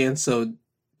AEW fans, so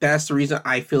that's the reason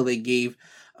I feel they gave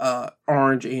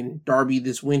Orange and Darby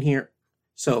this win here.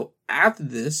 So after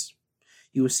this,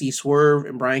 you will see Swerve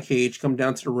and Brian Cage come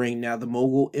down to the ring. Now the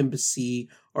Mogul Embassy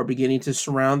are beginning to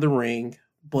surround the ring,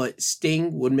 but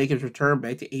Sting would make his return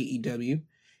back to AEW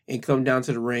and come down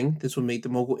to the ring. This would make the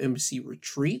Mogul Embassy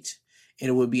retreat, and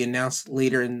it would be announced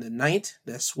later in the night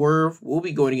that Swerve will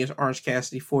be going against Orange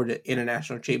Cassidy for the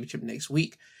International Championship next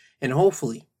week. And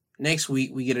hopefully, next week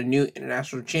we get a new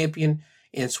International Champion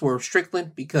in Swerve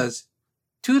Strickland, because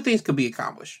two things could be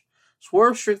accomplished.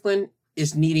 Swerve Strickland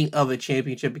is needing of a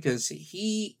championship because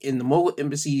he in the Mogul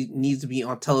Embassy needs to be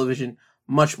on television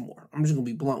much more. I'm just going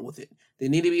to be blunt with it. They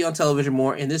need to be on television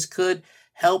more, and this could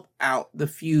help out the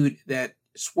feud that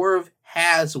Swerve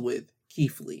has with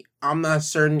Keith Lee. I'm not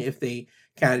certain if they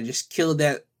kind of just killed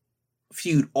that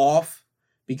feud off,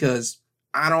 because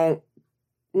I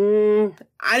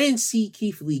didn't see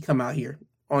Keith Lee come out here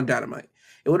on Dynamite.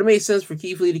 It would have made sense for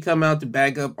Keith Lee to come out to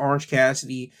back up Orange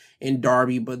Cassidy and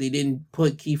Darby, but they didn't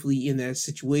put Keith Lee in that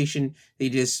situation. They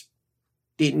just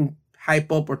didn't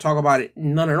hype up or talk about it,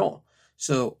 none at all.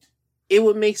 So it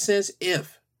would make sense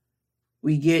if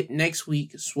we get next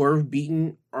week Swerve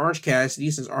beating Orange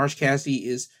Cassidy, since Orange Cassidy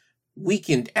is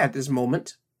weakened at this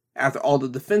moment after all the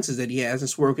defenses that he has, and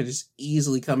Swerve could just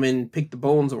easily come in and pick the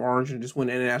bones of Orange and just win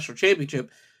the International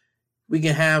Championship. We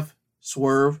can have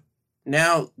Swerve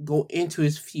now go into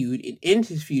his feud and end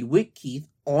his feud with Keith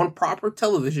on proper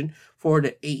television for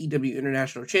the AEW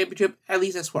International Championship. At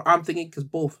least that's what I'm thinking, because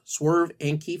both Swerve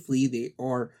and Keith Lee, they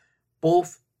are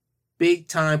both big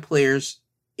time players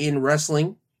in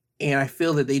wrestling, and I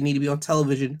feel that they need to be on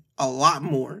television a lot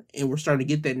more, and we're starting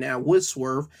to get that now with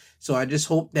Swerve. So I just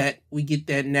hope that we get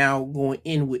that now going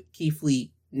in with Keith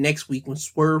Lee next week when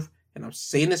Swerve, and I'm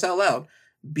saying this out loud,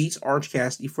 beats Orange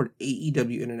Cassidy for the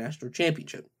AEW International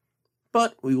Championship.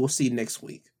 But we will see next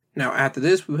week. Now, after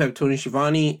this, we have Tony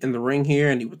Schiavone in the ring here,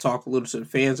 and he will talk a little to the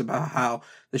fans about how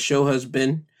the show has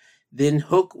been. Then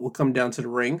Hook will come down to the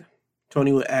ring.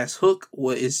 Tony will ask Hook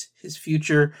what is his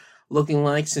future looking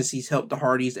like, since he's helped the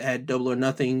Hardys at Double or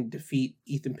Nothing defeat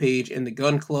Ethan Page and the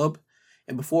Gun Club.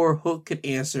 And before Hook could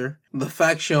answer, the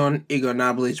Faction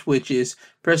Ingobernables, which is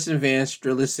Preston Vance,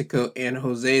 Dralistico, and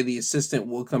Jose, the assistant,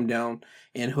 will come down,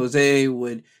 and Jose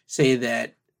would say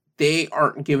that they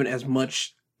aren't given as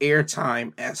much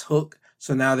airtime as Hook,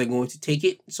 so now they're going to take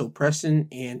it. So Preston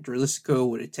and Dralistico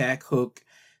would attack Hook.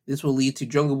 This will lead to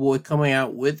Jungle Boy coming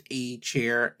out with a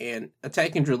chair and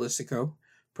attacking Dralistico.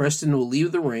 Preston will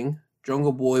leave the ring.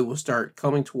 Jungle Boy will start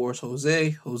coming towards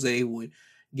Jose. Jose would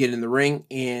get in the ring,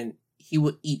 and he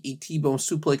would eat a T-bone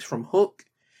suplex from Hook.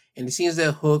 And it seems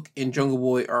that Hook and Jungle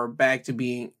Boy are back to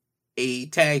being a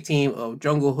tag team of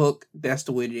Jungle Hook. That's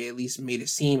the way they at least made it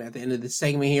seem at the end of this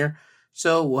segment here.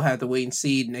 So we'll have to wait and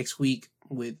see next week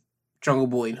with Jungle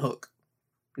Boy and Hook.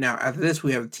 Now, after this,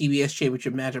 we have a TBS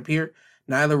Championship matchup here.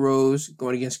 Nyla Rose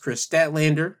going against Chris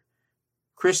Statlander.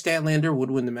 Chris Statlander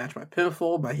would win the match by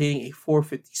pinfall by hitting a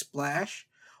 450 splash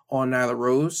on Nyla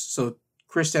Rose. So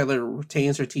Chris Statlander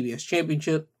retains her TBS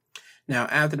Championship. Now,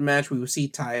 after the match, we will see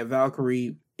Taya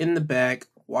Valkyrie in the back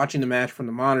watching the match from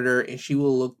the monitor, and she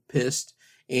will look pissed.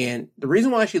 And the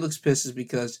reason why she looks pissed is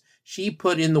because she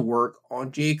put in the work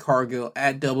on Jade Cargill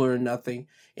at Double or Nothing,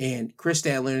 and Chris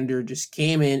Statlander just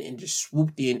came in and just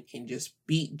swooped in and just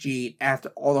beat Jade after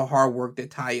all the hard work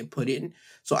that Taya put in.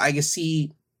 So I can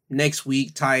see next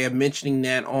week Taya mentioning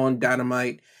that on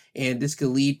Dynamite, and this could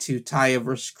lead to Taya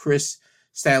versus Chris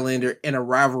Statlander in a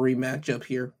rivalry matchup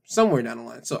here somewhere down the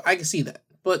line. So I can see that,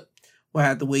 but we'll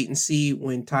have to wait and see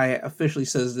when Taya officially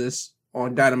says this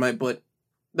on Dynamite. But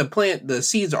the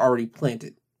seeds are already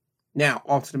planted. Now,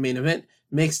 off to the main event.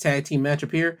 Mixed tag team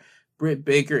matchup here. Britt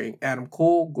Baker and Adam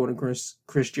Cole going against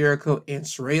Chris Jericho and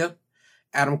Saraya.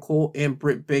 Adam Cole and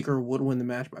Britt Baker would win the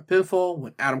match by pinfall,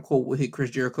 when Adam Cole would hit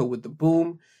Chris Jericho with the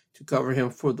boom to cover him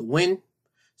for the win.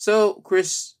 So,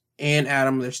 Chris and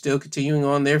Adam, they're still continuing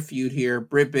on their feud here.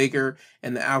 Britt Baker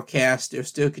and the Outcast, they're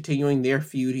still continuing their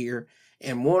feud here.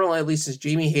 And more than likely, since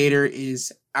Jamie Hayter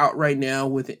is out right now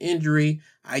with an injury,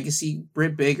 I can see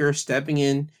Britt Baker stepping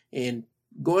in and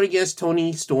going against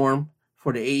Toni Storm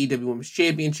for the AEW Women's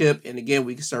Championship. And again,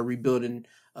 we can start rebuilding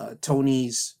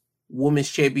Toni's Women's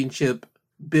Championship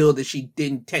build that she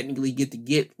didn't technically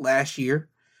get last year.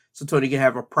 So Toni can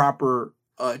have a proper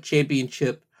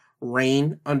championship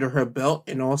reign under her belt.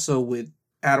 And also with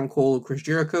Adam Cole and Chris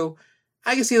Jericho,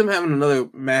 I can see them having another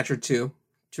match or two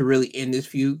to really end this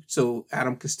feud, so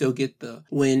Adam can still get the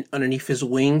win underneath his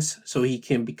wings, so he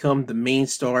can become the main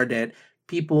star that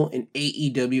people in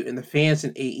AEW and the fans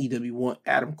in AEW want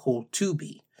Adam Cole to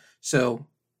be. So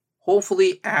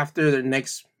hopefully after the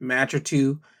next match or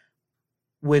two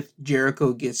with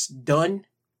Jericho gets done,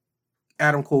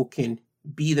 Adam Cole can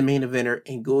be the main eventer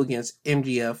and go against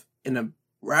MJF in a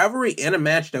rivalry and a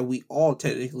match that we all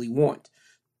technically want.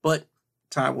 But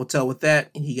time will tell with that,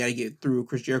 and he got to get through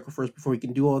Chris Jericho first before he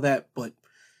can do all that. But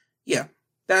yeah,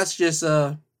 that's just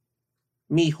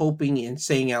me hoping and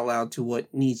saying out loud to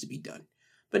what needs to be done.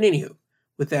 But anywho,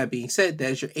 with that being said,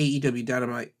 that is your AEW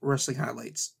Dynamite wrestling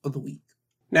highlights of the week.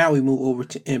 Now we move over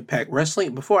to Impact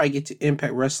Wrestling. Before I get to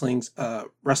Impact Wrestling's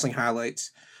wrestling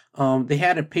highlights, they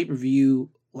had a pay-per-view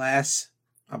last,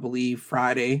 I believe,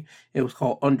 Friday. It was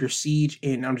called Under Siege,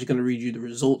 and I'm just going to read you the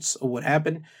results of what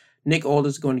happened. Nick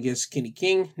Aldis going against Kenny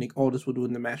King. Nick Aldis would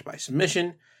win the match by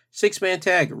submission. 6-man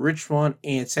tag, Rich Swann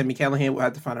and Sami Callihan will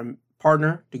have to find a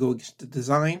partner to go against the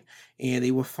Design, and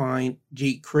they will find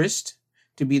Jake Crist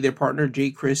to be their partner.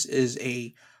 Jake Crist is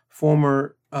a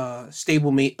former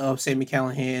stablemate of Sami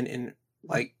Callihan and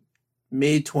like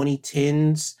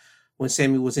mid-2010s when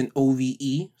Sammy was in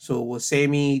OVE. So it was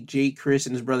Sammy, Jay Christ,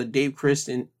 and his brother Dave Christ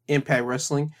in Impact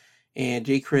Wrestling. And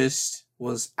Jay Christ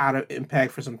was out of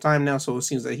Impact for some time now, so it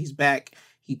seems like he's back.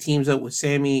 He teams up with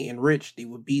Sammy and Rich. They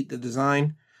would beat the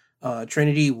Design.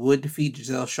 Trinity would defeat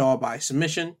Giselle Shaw by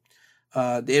submission.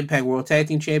 The Impact World Tag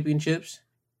Team Championships,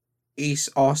 Ace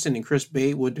Austin and Chris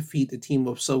Bay would defeat the team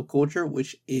of Subculture,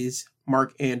 which is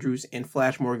Mark Andrews and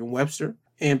Flash Morgan Webster.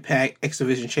 Impact X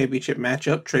Division Championship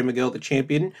matchup, Trey Miguel, the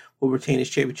champion, will retain his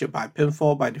championship by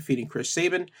pinfall by defeating Chris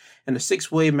Sabin. And a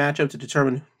six-way matchup to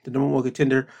determine the number one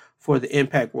contender for the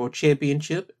Impact World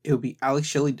Championship. It will be Alex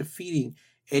Shelley defeating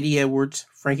Eddie Edwards,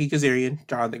 Frankie Kazarian,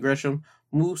 Jonathan Gresham,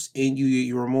 Moose, and Yuya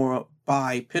Uemura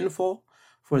by pinfall.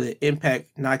 For the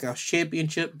Impact Knockouts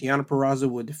Championship, Deonna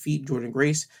Purrazzo will defeat Jordynne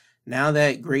Grace. Now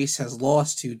that Grace has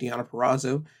lost to Deonna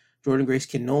Purrazzo, Jordynne Grace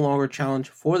can no longer challenge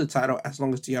for the title as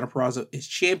long as Deonna Purrazzo is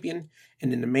champion.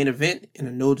 And in the main event, in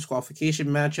a no disqualification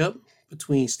matchup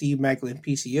between Steve Maclin and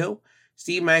PCO,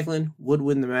 Steve Maclin would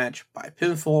win the match by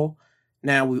pinfall.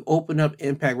 Now we open up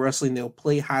Impact Wrestling. They'll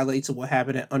play highlights of what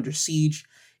happened at Under Siege.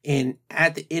 And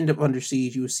at the end of Under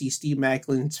Siege, you will see Steve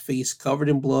Maclin's face covered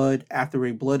in blood after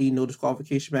a bloody no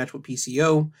disqualification match with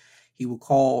PCO. He will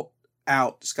call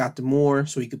out Scott D'Amore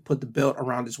so he could put the belt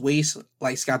around his waist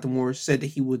like Scott D'Amore said that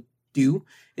he would do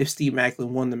if Steve Maclin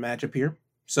won the matchup here.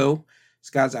 So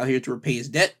Scott's out here to repay his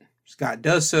debt. Scott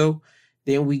does so.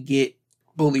 Then we get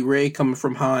Bully Ray coming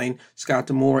from behind Scott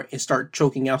D'Amore and start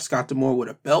choking out Scott D'Amore with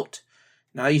a belt.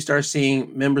 Now you start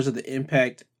seeing members of the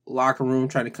Impact locker room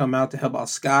trying to come out to help out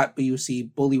Scott, but you see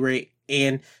Bully Ray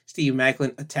and Steve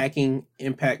Maclin attacking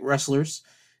Impact wrestlers.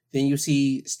 Then you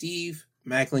see Steve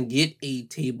Maclin get a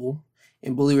table,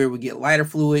 and Bully Ray would get lighter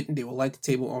fluid, and they will light the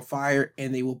table on fire,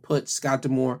 and they will put Scott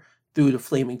D'Amore through the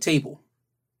flaming table.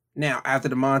 Now, after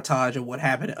the montage of what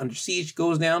happened at Under Siege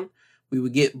goes down, we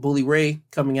would get Bully Ray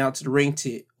coming out to the ring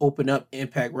to open up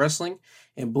Impact Wrestling,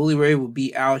 and Bully Ray will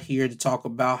be out here to talk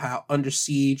about how Under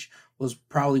Siege was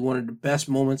probably one of the best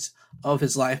moments of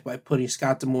his life by putting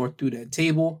Scott D'Amore through that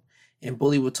table. And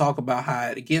Bully will talk about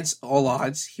how, against all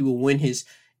odds, he will win his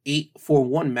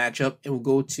 8-4-1 matchup and will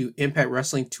go to Impact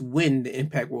Wrestling to win the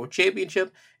Impact World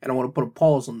Championship. And I want to put a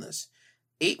pause on this.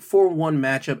 8-4-1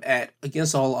 matchup at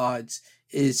Against All Odds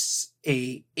is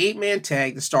a 8-man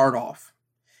tag to start off.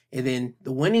 And then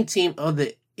the winning team of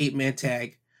the 8-man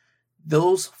tag,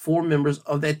 those 4 members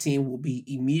of that team will be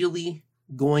immediately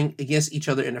going against each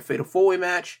other in a fatal 4-way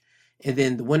match. And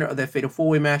then the winner of that fatal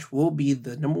 4-way match will be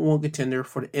the number one contender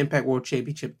for the Impact World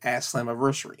Championship at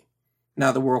Slammiversary.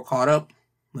 Now the world caught up.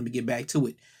 Let me get back to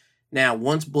it. Now,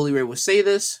 once Bully Ray would say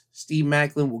this, Steve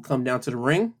Maclin will come down to the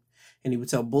ring, and he would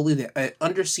tell Bully that at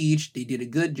Under Siege, they did a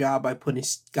good job by putting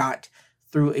Scott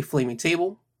through a flaming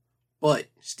table. But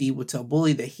Steve would tell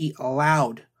Bully that he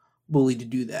allowed Bully to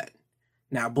do that.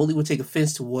 Now, Bully would take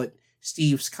offense to what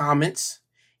Steve's comments.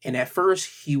 And at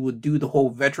first, he would do the whole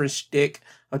veteran shtick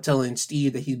of telling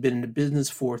Steve that he'd been in the business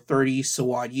for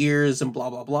 30-so-odd years and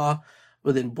blah, blah, blah.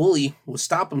 But then Bully would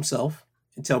stop himself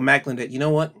and tell Maclin that, you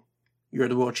know what? You're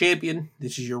the world champion.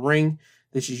 This is your ring.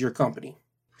 This is your company.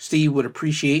 Steve would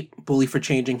appreciate Bully for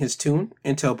changing his tune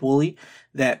and tell Bully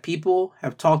that people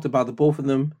have talked about the both of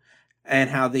them and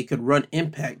how they could run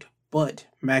Impact. But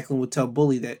Maclin would tell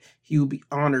Bully that he would be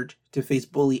honored to face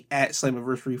Bully at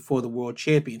Slammiversary for the World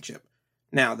Championship.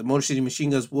 Now, the Motor City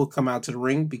Machine Guns will come out to the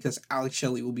ring because Alex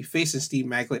Shelley will be facing Steve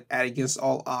Maclin at Against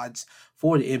All Odds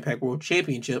for the Impact World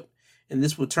Championship. And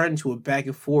this will turn into a back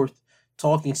and forth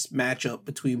talking matchup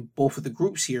between both of the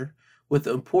groups here, with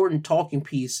the important talking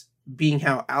piece being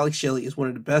how Alex Shelley is one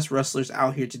of the best wrestlers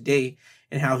out here today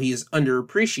and how he is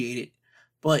underappreciated,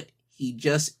 but he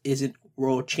just isn't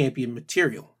world champion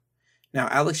material. Now,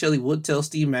 Alex Shelley would tell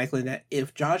Steve Maclin that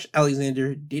if Josh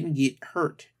Alexander didn't get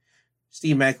hurt,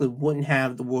 Steve Maclin wouldn't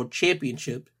have the world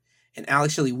championship, and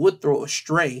Alex Shelley would throw a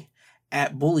stray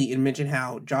at Bully and mention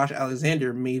how Josh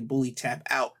Alexander made Bully tap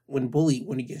out when Bully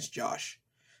went against Josh.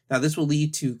 Now, this will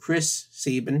lead to Chris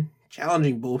Sabin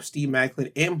challenging both Steve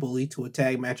Maclin and Bully to a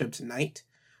tag matchup tonight.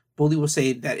 Bully will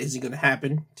say that isn't going to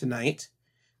happen tonight.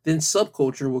 Then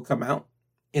Subculture will come out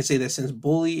and say that since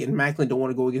Bully and Maclin don't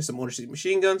want to go against the Motor City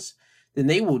Machine Guns, then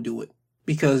they will do it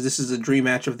because this is a dream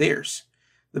match of theirs.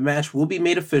 The match will be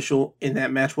made official, and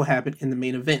that match will happen in the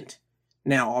main event.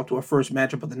 Now, off to our first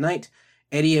matchup of the night.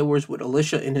 Eddie Edwards with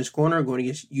Alicia in his corner going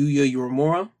against Yuya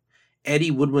Uemura.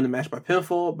 Eddie would win the match by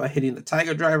pinfall by hitting the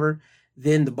Tiger Driver,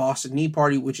 then the Boston Knee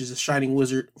Party, which is a Shining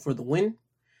Wizard, for the win.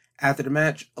 After the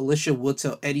match, Alicia would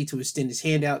tell Eddie to extend his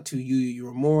hand out to Yuya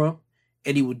Uemura.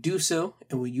 Eddie would do so,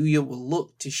 and when Yuya would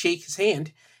look to shake his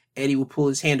hand, Eddie would pull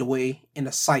his hand away in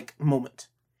a psych moment.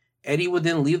 Eddie would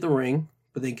then leave the ring,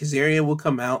 but then Kazarian would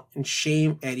come out and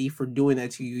shame Eddie for doing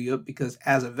that to you, because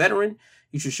as a veteran,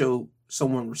 you should show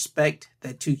someone respect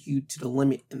that took you to the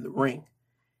limit in the ring.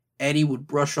 Eddie would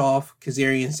brush off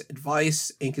Kazarian's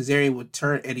advice, and Kazarian would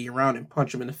turn Eddie around and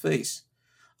punch him in the face.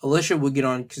 Alicia would get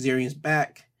on Kazarian's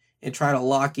back and try to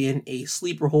lock in a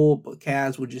sleeper hold, but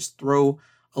Kaz would just throw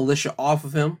Alicia off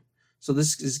of him. So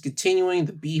this is continuing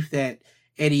the beef that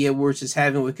Eddie Edwards is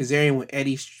having with Kazarian, with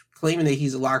Eddie claiming that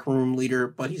he's a locker room leader,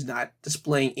 but he's not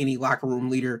displaying any locker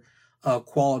room leader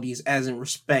qualities as in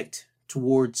respect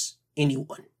towards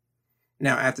anyone.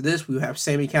 Now, after this, we have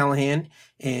Sami Callihan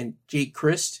and Jake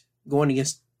Crist going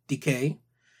against Decay.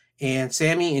 And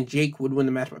Sami and Jake would win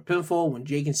the match by pinfall when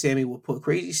Jake and Sami would put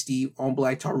Crazy Steve on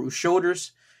Black Taru's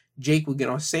shoulders. Jake would get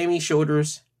on Sami's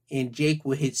shoulders, and Jake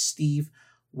would hit Steve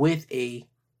with a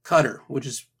cutter, which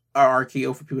is our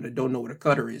RKO for people that don't know what a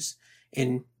cutter is.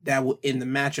 And that will end the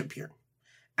matchup here.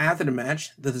 After the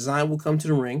match, the Design will come to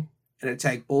the ring and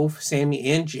attack both Sami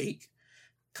and Jake.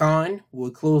 Khan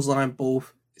would clothesline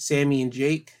both Sami and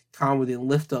Jake. Khan would then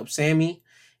lift up Sami,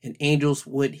 and Angels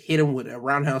would hit him with a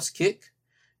roundhouse kick.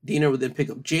 Dina would then pick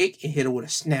up Jake and hit him with a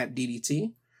snap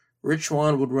DDT. Rich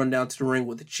Swann would run down to the ring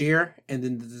with a chair, and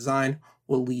then the Design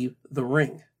will leave the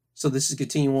ring. So this is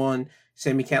continuing on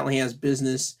Sami Callihan's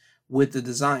business with the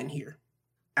Design here.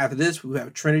 After this, we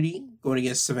have Trinity going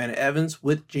against Savannah Evans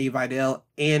with Jay Vidal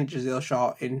and Giselle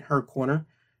Shaw in her corner.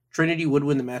 Trinity would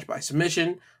win the match by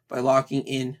submission by locking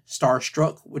in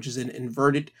Starstruck, which is an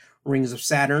inverted Rings of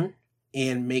Saturn,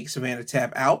 and make Savannah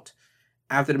tap out.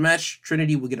 After the match,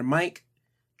 Trinity will get a mic.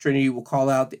 Trinity will call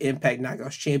out the Impact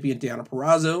Knockouts champion, Deonna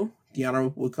Purrazzo.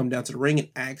 Deonna would come down to the ring and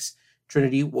ask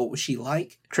Trinity what would she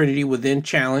like. Trinity would then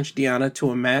challenge Deonna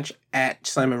to a match at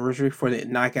Slammiversary for the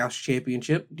Knockouts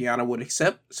Championship. Deonna would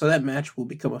accept, so that match will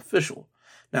become official.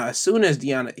 Now, as soon as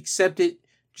Deonna accepted,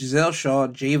 Giselle Shaw,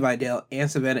 Jay Vidal,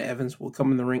 and Savannah Evans will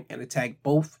come in the ring and attack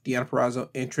both Deonna Purrazzo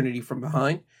and Trinity from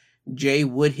behind. Jay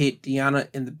would hit Deonna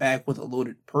in the back with a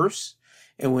loaded purse,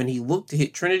 and when he looked to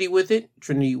hit Trinity with it,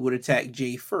 Trinity would attack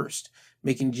Jay first,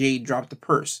 making Jay drop the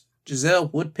purse. Giselle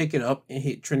would pick it up and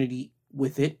hit Trinity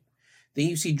with it. Then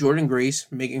you see Jordynne Grace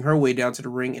making her way down to the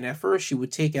ring, and at first she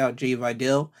would take out Jay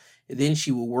Vidal, and then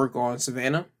she would work on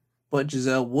Savannah, but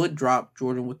Giselle would drop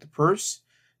Jordynne with the purse.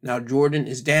 Now Jordynne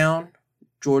is down.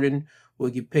 Jordynne will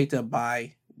get picked up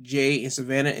by Jay and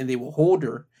Savannah, and they will hold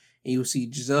her, and you'll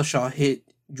see Giselle Shaw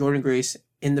hit Jordynne Grace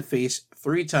in the face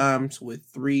 3 times with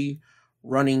 3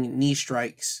 running knee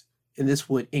strikes, and this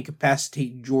would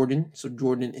incapacitate Jordynne, so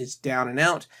Jordynne is down and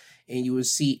out, and you will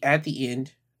see at the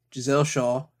end Giselle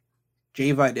Shaw,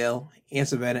 Jay Vidal, and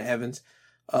Savannah Evans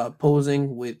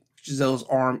posing with Giselle's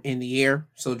arm in the air.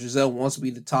 So Giselle wants to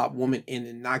be the top woman in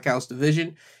the Knockouts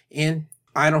division, and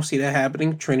I don't see that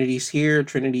happening. Trinity's here.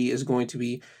 Trinity is going to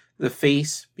be the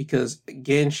face because,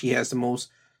 again, she has the most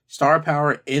star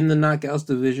power in the Knockouts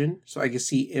division. So I can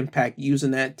see Impact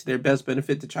using that to their best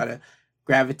benefit to try to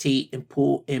gravitate and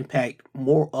pull Impact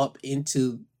more up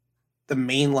into the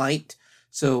main light.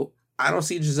 So I don't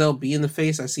see Giselle being the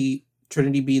face. I see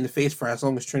Trinity being the face for as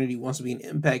long as Trinity wants to be an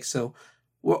Impact. So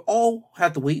we'll all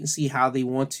have to wait and see how they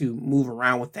want to move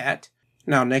around with that.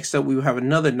 Now, next up, we will have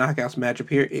another Knockouts matchup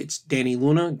here. It's Dani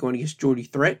Luna going against Jody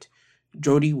Threat.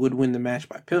 Jody would win the match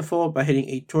by pinfall by hitting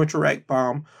a torture rack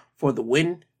bomb for the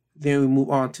win. Then we move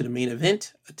on to the main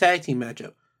event, a tag team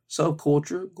matchup.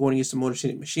 Subculture going against the Motor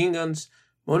City Machine Guns.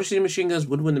 Motor City Machine Guns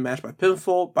would win the match by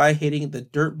pinfall by hitting the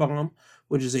Dirt Bomb,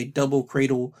 which is a double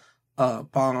cradle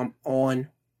bomb on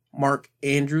Mark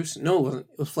Andrews. No, it wasn't.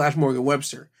 It was Flash Morgan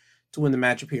Webster to win the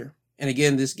matchup here. And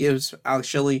again, this gives Alex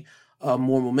Shelley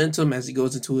more momentum as he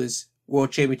goes into his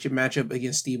World Championship matchup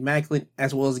against Steve Macklin,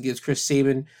 as well as it gives Chris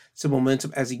Sabin some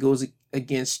momentum as he goes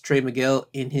against Trey Miguel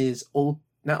in his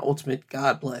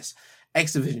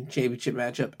X Division Championship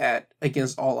matchup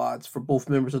against All Odds for both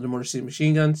members of the Motor City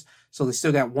Machine Guns. So they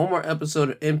still got one more episode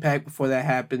of Impact before that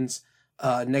happens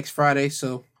next Friday.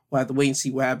 So we'll have to wait and see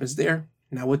what happens there.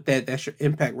 Now with that, that's your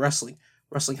Impact Wrestling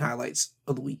highlights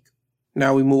of the week.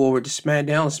 Now we move over to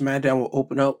SmackDown. SmackDown will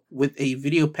open up with a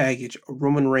video package of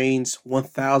Roman Reigns'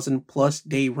 1,000 plus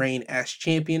day reign as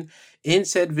champion. In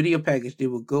said video package, they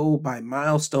will go by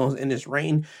milestones in his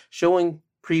reign, showing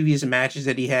previous matches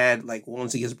that he had, like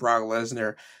ones against Brock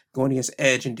Lesnar, going against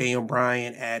Edge and Daniel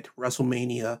Bryan at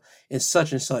WrestleMania, and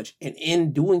such. And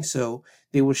in doing so,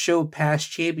 they will show past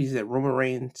champions that Roman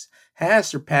Reigns has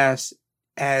surpassed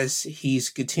as he's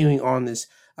continuing on this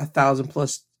 1,000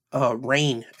 plus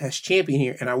reign as champion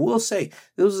here. And I will say,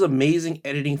 this was amazing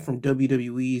editing from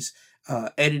WWE's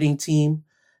editing team.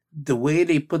 The way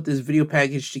they put this video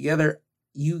package together,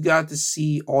 you got to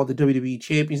see all the WWE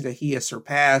champions that he has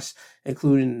surpassed,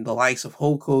 including the likes of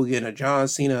Hulk Hogan, a John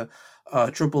Cena,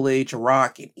 Triple H, a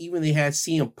Rock, and even they had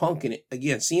CM Punk in it.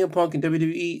 Again, CM Punk in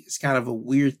WWE is kind of a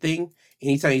weird thing.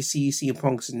 Anytime you see CM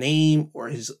Punk's name or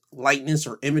his likeness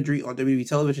or imagery on WWE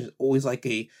television, it's always like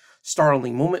a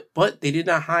startling moment, but they did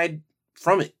not hide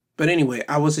from it. But anyway,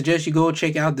 I would suggest you go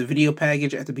check out the video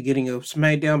package at the beginning of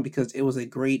SmackDown because it was a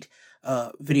great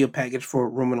video package for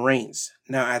Roman Reigns.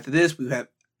 Now, after this, we have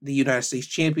the United States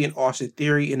Champion, Austin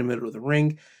Theory, in the middle of the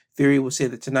ring. Theory will say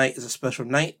that tonight is a special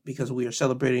night because we are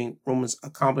celebrating Roman's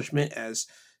accomplishment as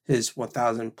his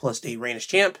 1,000 plus day reign as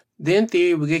champ. Then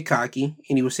Theory will get cocky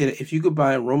and he will say that if you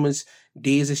combine Roman's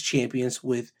days as champions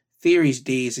with Theory's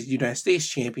days as United States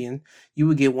champion, you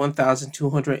would get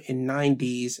 1,209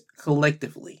 days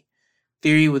collectively.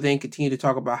 Theory will then continue to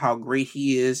talk about how great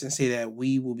he is and say that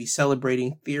we will be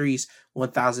celebrating Theory's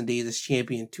 1,000 days as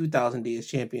champion, 2,000 days as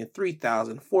champion,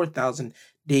 3,000, 4,000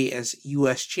 day as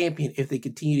U.S. champion if they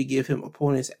continue to give him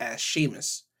opponents as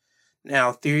Sheamus.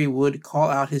 Now, Theory would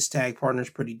call out his tag partners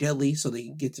Pretty Deadly so they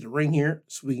can get to the ring here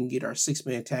so we can get our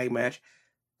 6-man tag match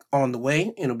on the way.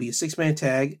 And it'll be a 6-man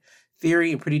tag.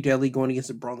 Theory and Pretty Deadly going against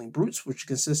the Brawling Brutes, which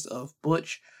consists of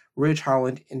Butch, Ridge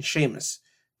Holland, and Sheamus.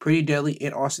 Pretty Deadly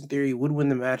and Austin Theory would win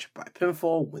the match by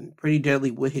pinfall when Pretty Deadly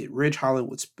would hit Ridge Holland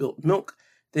with spilt milk,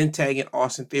 then tag in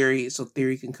Austin Theory so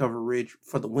Theory can cover Ridge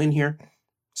for the win here.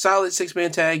 Solid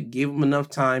 6-man tag, gave him enough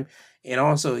time, and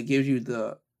also it gives you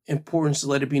the importance to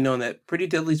let it be known that Pretty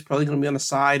Deadly is probably going to be on the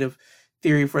side of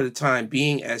Theory for the time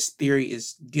being, as Theory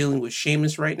is dealing with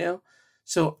Sheamus right now.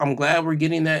 So I'm glad we're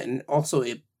getting that, and also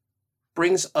it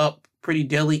brings up Pretty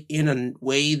Deadly in a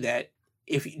way that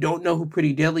if you don't know who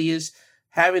Pretty Deadly is,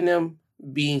 having them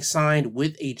being signed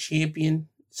with a champion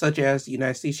such as the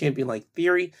United States champion like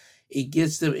Theory, it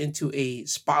gets them into a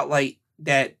spotlight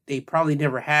that they probably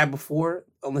never had before,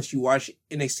 unless you watch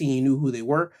NXT and you knew who they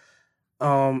were.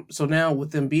 So now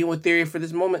with them being with Theory for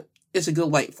this moment, it's a good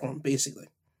light for them, basically.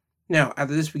 Now,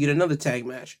 after this, we get another tag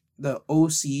match. The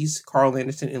OCs, Carl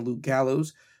Anderson and Luke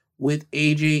Gallows, with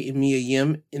AJ and Mia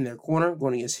Yim in their corner,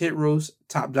 going against Hit Row,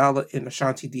 Top Dollar, and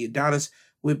Ashanti The Adonis,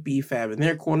 with B-Fab in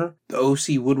their corner. The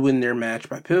OC would win their match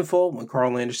by pinfall when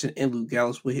Carl Anderson and Luke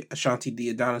Gallows would hit Ashanti The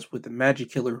Adonis with the Magic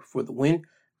Killer for the win.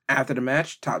 After the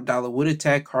match, Top Dollar would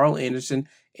attack Carl Anderson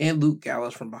and Luke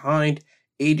Gallows from behind.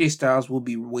 AJ Styles will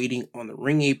be waiting on the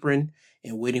ring apron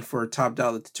and waiting for Top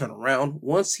Dollar to turn around.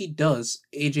 Once he does,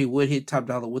 AJ would hit Top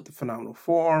Dollar with the phenomenal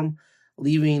forearm,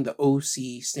 leaving the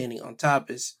OC standing on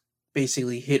top as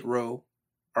basically Hit Row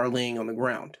are laying on the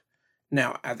ground.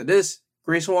 Now, after this,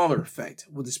 Grayson Waller effect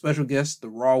with the special guest, the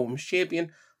Raw Women's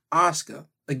Champion, Asuka.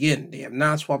 Again, they have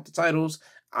not swapped the titles.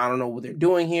 I don't know what they're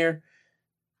doing here.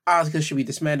 Asuka should be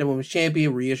the SmackDown Women's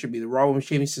Champion. Rhea should be the Raw Women's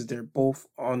Champion since they're both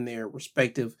on their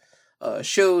respective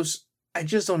shows. I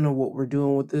just don't know what we're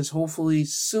doing with this. Hopefully,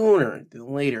 sooner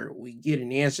than later, we get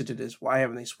an answer to this. Why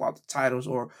haven't they swapped the titles,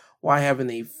 or why haven't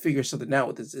they figured something out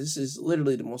with this? This is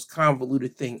literally the most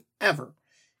convoluted thing ever.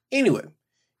 Anyway,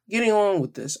 getting on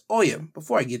with this. Oh yeah,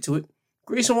 before I get to it,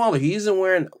 Grayson Waller, he isn't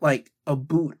wearing like a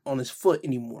boot on his foot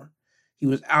anymore. He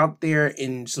was out there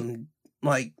in some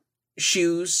like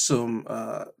shoes, some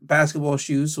basketball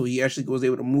shoes, so he actually was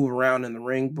able to move around in the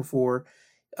ring before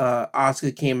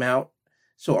Asuka came out.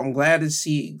 So I'm glad to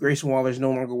see Grayson Waller is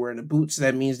no longer wearing the boots. So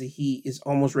that means that he is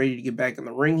almost ready to get back in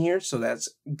the ring here. So that's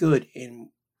good. And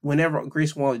whenever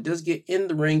Grayson Waller does get in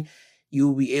the ring, you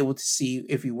will be able to see,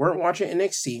 if you weren't watching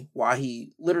NXT, why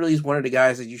he literally is one of the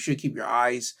guys that you should keep your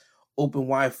eyes open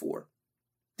wide for.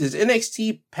 This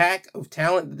NXT pack of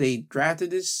talent that they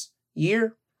drafted this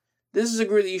year, this is a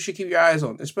group that you should keep your eyes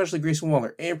on, especially Grayson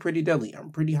Waller and Pretty Deadly. I'm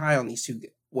pretty high on these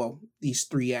these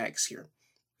three acts here.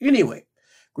 Anyway,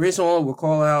 Grayson Waller will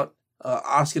call out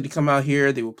Asuka to come out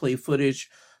here. They will play footage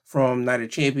from Night of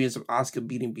Champions of Asuka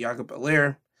beating Bianca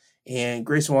Belair. And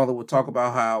Grayson Waller will talk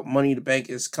about how Money in the Bank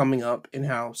is coming up and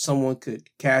how someone could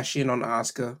cash in on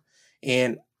Asuka.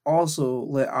 And also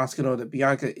let Asuka know that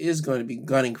Bianca is going to be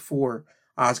gunning for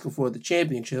Asuka for the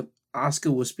championship.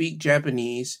 Asuka will speak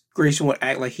Japanese. Grayson will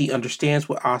act like he understands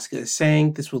what Asuka is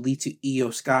saying. This will lead to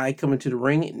Io Sky coming to the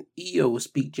ring, and Io will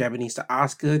speak Japanese to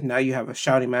Asuka. Now you have a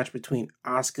shouting match between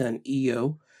Asuka and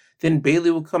Io. Then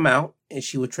Bayley will come out, and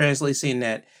she will translate saying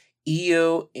that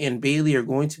Io and Bayley are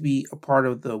going to be a part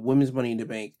of the Women's Money in the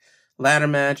Bank ladder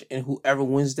match, and whoever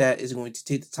wins that is going to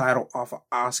take the title off of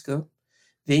Asuka.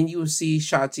 Then you will see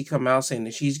Shotzi come out saying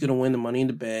that she's going to win the Money in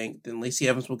the Bank. Then Lacey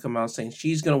Evans will come out saying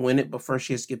she's going to win it, but first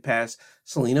she has to get past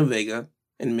Zelina Vega.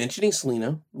 And mentioning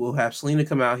Zelina, we'll have Zelina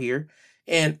come out here.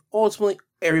 And ultimately,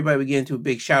 everybody will get into a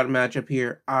big shout match up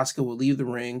here. Asuka will leave the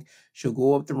ring. She'll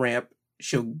go up the ramp.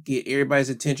 she'll get everybody's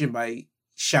attention by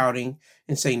shouting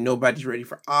and saying nobody's ready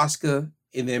for Asuka.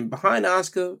 And then behind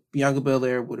Asuka, Bianca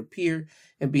Belair would appear,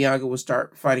 and Bianca would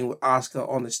start fighting with Asuka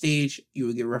on the stage. You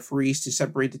would get referees to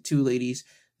separate the two ladies.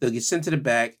 They'll get sent to the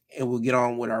back, and we'll get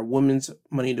on with our women's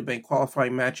Money in the Bank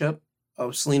qualifying matchup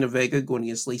of Selena Vega going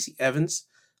against Lacey Evans.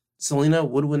 Selena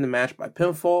would win the match by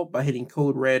pinfall by hitting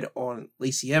Code Red on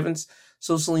Lacey Evans.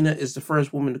 So Selena is the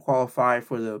first woman to qualify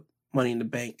for the Money in the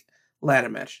Bank ladder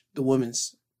match, the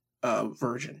women's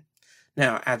version.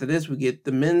 Now, after this, we get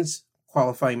the men's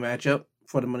qualifying matchup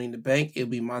for the Money in the Bank. It'll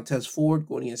be Montez Ford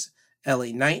going against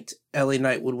LA Knight. LA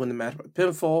Knight would win the match by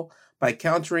pinfall by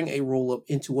countering a roll-up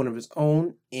into one of his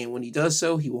own. And when he does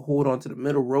so, he will hold on to the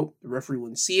middle rope. The referee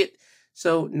wouldn't see it.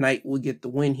 So Knight will get the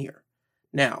win here.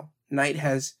 Now, Knight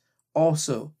has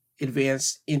also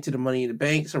advanced into the Money in the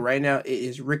Bank. So right now it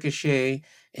is Ricochet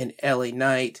and LA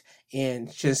Knight and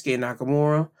Shinsuke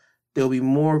Nakamura. There'll be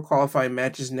more qualifying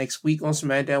matches next week on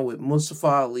SmackDown with Mustafa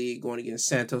Ali going against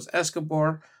Santos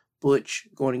Escobar, Butch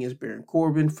going against Baron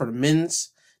Corbin for the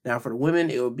men's. Now for the women,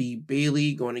 it will be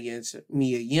Bayley going against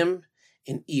Mia Yim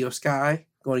and Io Sky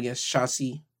going against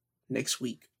Shotzi next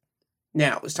week.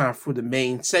 Now it's time for the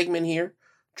main segment here.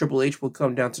 Triple H will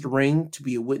come down to the ring to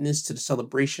be a witness to the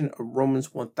celebration of Roman's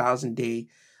 1,000-day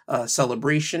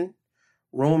celebration.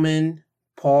 Roman,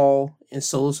 Paul, and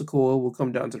Solo Sikoa will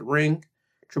come down to the ring.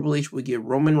 Triple H will give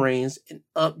Roman Reigns an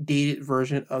updated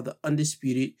version of the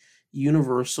undisputed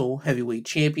Universal Heavyweight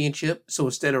Championship. So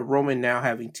instead of Roman now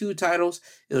having 2 titles,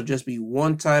 it'll just be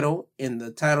 1 title, and the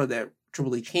title that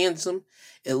Triple H hands him,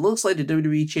 it looks like the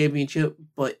WWE Championship,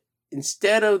 but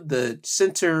instead of the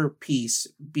centerpiece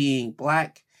being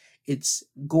black, it's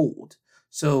gold.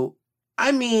 So,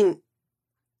 I mean,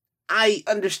 I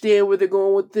understand where they're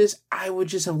going with this. I would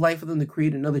just have liked for them to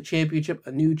create another championship,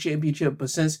 a new championship, but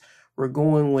since we're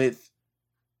going with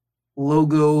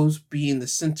logos being the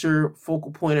center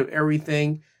focal point of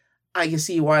everything, I can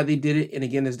see why they did it. And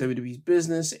again, it's WWE's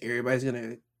business. Everybody's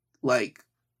gonna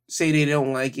say they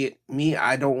don't like it. Me,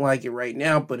 I don't like it right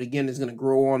now, but again, it's gonna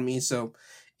grow on me, so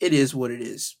it is what it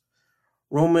is.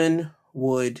 Roman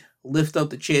would lift up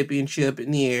the championship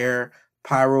in the air,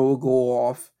 pyro will go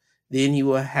off, then you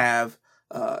will have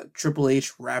Triple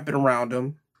H wrapping around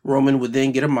him. Roman would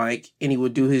then get a mic, and he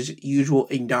would do his usual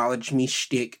acknowledge me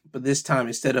shtick, but this time,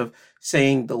 instead of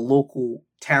saying the local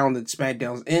town that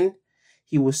SmackDown's in,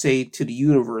 he will say to the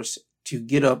universe to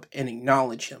get up and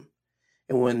acknowledge him.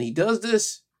 And when he does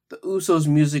this, the Usos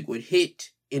music would hit,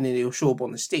 and then it'll show up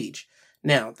on the stage.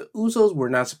 Now, the Usos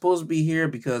were not supposed to be here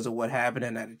because of what happened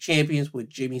at Night of Champions with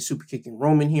Jimmy superkicking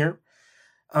Roman here.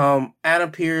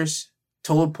 Adam Pearce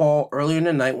told Paul earlier in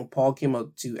the night when Paul came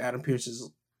up to Adam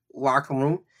Pearce's locker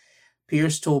room,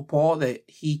 Pearce told Paul that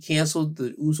he canceled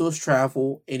the Usos'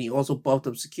 travel, and he also buffed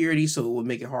up security so it would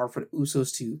make it hard for the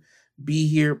Usos to be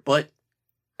here. But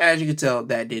as you can tell,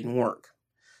 that didn't work.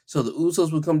 So the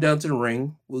Usos will come down to the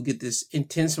ring. We'll get this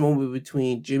intense moment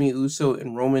between Jimmy Uso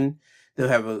and Roman. They'll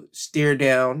have a stare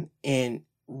down, and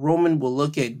Roman will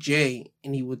look at Jay,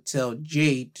 and he would tell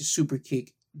Jay to super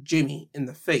kick Jimmy in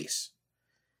the face.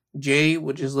 Jay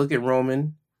would just look at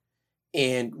Roman,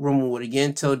 and Roman would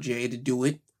again tell Jay to do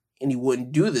it, and he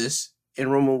wouldn't do this,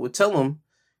 and Roman would tell him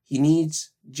he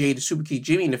needs Jay to super kick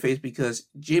Jimmy in the face because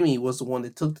Jimmy was the one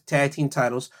that took the tag team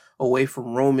titles away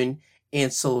from Roman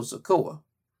and Solo Sikoa.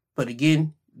 But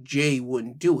again, Jay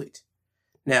wouldn't do it.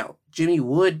 Now, Jimmy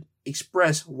would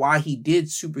express why he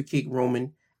did super kick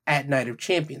Roman at Night of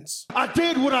Champions. I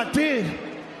did what I did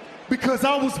because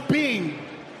I was being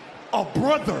a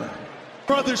brother.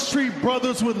 Brothers treat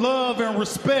brothers with love and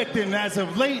respect, and as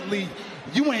of lately,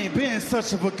 you ain't been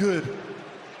such of a good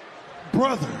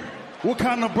brother. What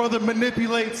kind of brother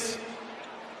manipulates?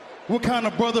 What kind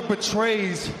of brother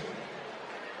betrays?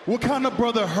 What kind of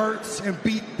brother hurts and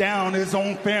beat down his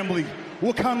own family?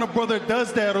 What kind of brother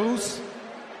does that, Oos?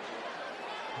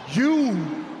 You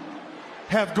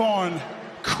have gone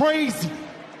crazy.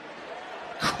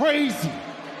 Crazy.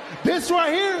 This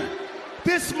right here,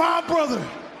 this my brother.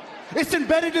 It's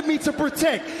embedded in me to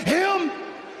protect him.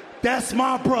 That's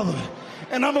my brother.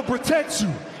 And I'm gonna protect you.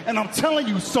 And I'm telling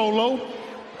you, Solo,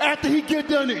 after he get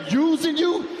done using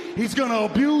you, he's gonna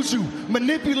abuse you,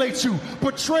 manipulate you,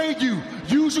 betray you,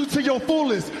 use you to your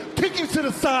fullest, kick you to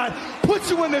the side, put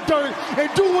you in the dirt, and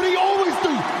do what he always do.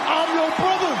 I'm your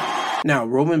brother. Now,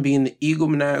 Roman, being the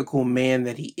egomaniacal man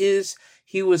that he is,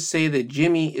 he would say that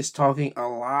Jimmy is talking a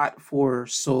lot for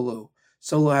Solo.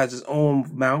 Solo has his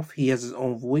own mouth, he has his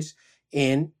own voice,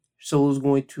 and Solo's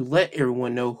going to let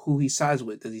everyone know who he sides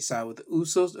with. Does he side with the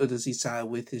Usos, or does he side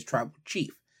with his tribal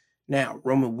chief? Now,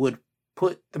 Roman would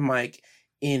put the mic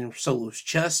in Solo's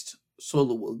chest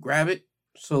Solo will grab it.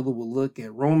 Solo will look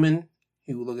at Roman.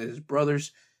 He will look at his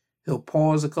brothers. He'll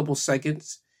pause a couple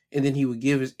seconds, and then he would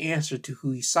give his answer to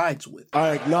who he sides with.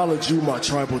 I acknowledge you, my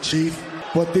tribal chief,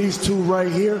 but these two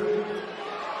right here,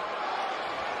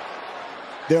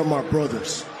 they're my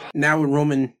brothers. Now with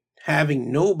Roman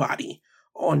having nobody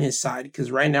on his side,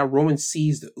 because right now Roman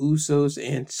sees the Usos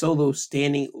and Solo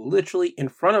standing literally in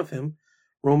front of him,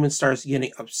 Roman starts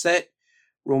getting upset.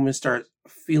 Roman starts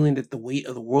feeling that the weight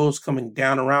of the world is coming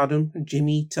down around him.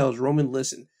 Jimmy tells Roman,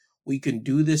 listen, we can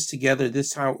do this together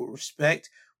this time with respect,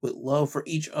 with love for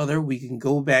each other. We can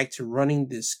go back to running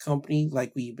this company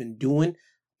like we've been doing,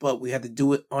 but we have to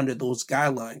do it under those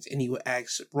guidelines. And he would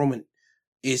ask Roman,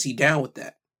 is he down with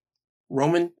that?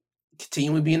 Roman,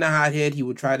 continually being the hothead, he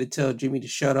would try to tell Jimmy to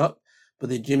shut up, but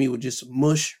then Jimmy would just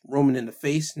mush Roman in the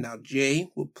face. Now Jay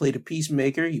would play the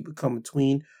peacemaker. He would come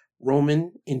between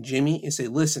Roman and Jimmy and say,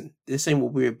 listen, this ain't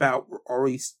what we're about. We're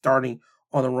already starting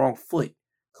on the wrong foot.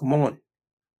 Come on.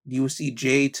 You will see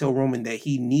Jay tell Roman that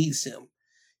he needs him.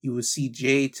 You will see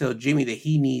Jay tell Jimmy that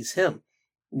he needs him.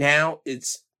 Now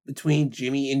it's between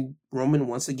Jimmy and Roman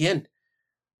once again.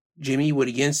 Jimmy would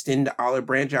again extend the olive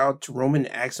branch out to Roman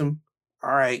and ask him, all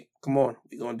right, come on.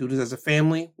 We're going to do this as a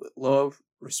family with love,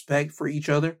 respect for each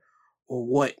other, or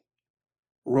what?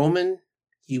 Roman,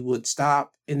 he would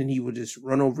stop, and then he would just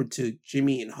run over to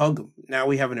Jimmy and hug him. Now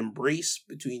we have an embrace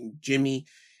between Jimmy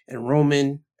and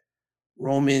Roman.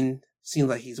 Roman seems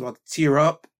like he's about to tear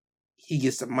up. He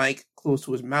gets the mic close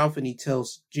to his mouth, and he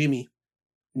tells Jimmy,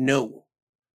 no.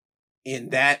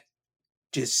 And that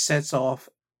just sets off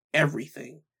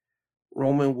everything.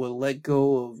 Roman will let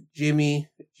go of Jimmy.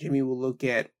 Jimmy will look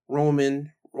at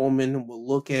Roman. Roman will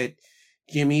look at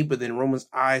Jimmy, but then Roman's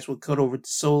eyes would cut over to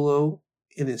Solo,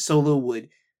 and then Solo would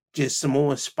just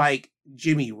Samoan spike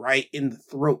Jimmy right in the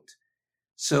throat.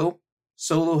 So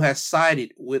Solo has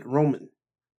sided with Roman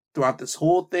throughout this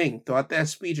whole thing, throughout that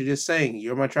speech of just saying,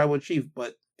 you're my tribal chief,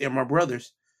 but they're my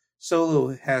brothers.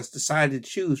 Solo has decided to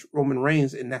choose Roman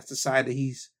Reigns, and that's the side that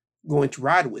he's going to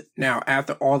ride with. Now,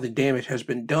 after all the damage has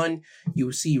been done, you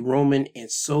will see Roman and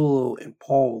Solo and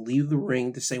Paul leave the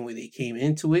ring the same way they came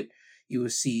into it. You will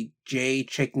see Jay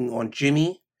checking on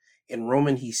Jimmy, and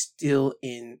Roman, he's still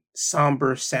in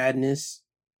somber sadness,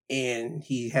 and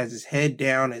he has his head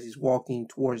down as he's walking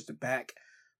towards the back.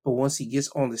 But once he gets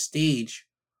on the stage,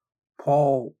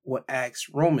 Paul would ask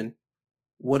Roman,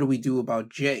 what do we do about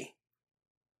Jay?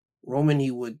 Roman, he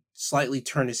would slightly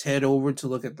turn his head over to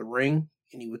look at the ring,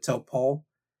 and he would tell Paul,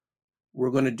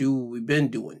 we're going to do what we've been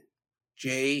doing.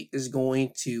 Jay is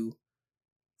going to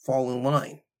fall in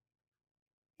line.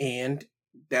 And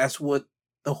that's what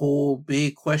the whole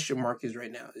big question mark is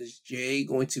right now. Is Jay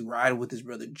going to ride with his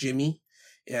brother Jimmy?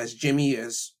 As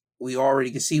we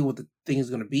already can see what the thing is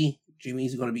going to be.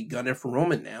 Jimmy's going to be gunning for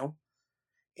Roman now.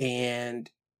 And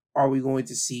are we going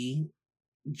to see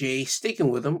Jay sticking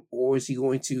with him, or is he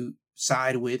going to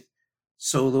side with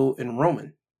Solo and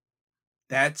Roman?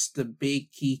 That's the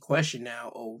big key question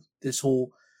now of this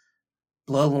whole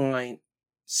bloodline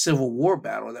civil war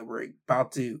battle that we're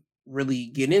about to really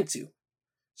get into.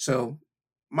 So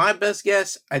my best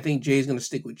guess, I think Jay's going to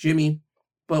stick with Jimmy,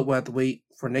 but we'll have to wait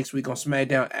for next week on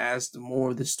SmackDown as the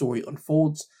more of the story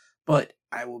unfolds. But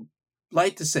I would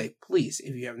like to say, please,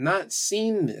 if you have not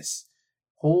seen this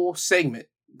whole segment,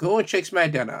 go and check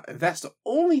SmackDown out. If that's the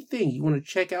only thing you want to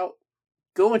check out,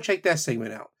 go and check that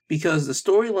segment out. Because the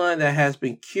storyline that has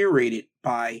been curated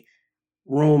by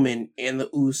Roman and the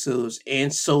Usos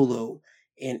and Solo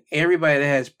and everybody that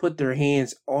has put their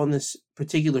hands on this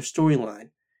particular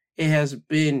storyline, it has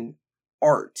been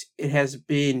art. It has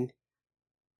been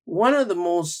one of the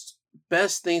most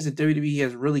best things that WWE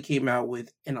has really came out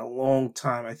with in a long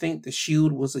time. I think the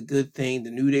Shield was a good thing.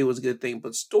 The New Day was a good thing.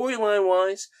 But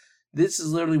storyline-wise, this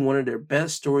is literally one of their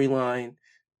best storyline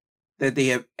that they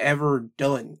have ever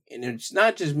done. And it's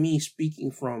not just me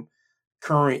speaking from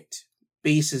current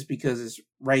basis because it's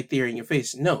right there in your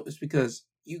face. No, it's because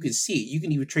you can see it. You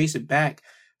can even trace it back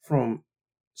from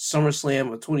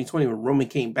SummerSlam of 2020 when Roman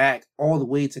came back all the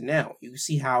way to now. You can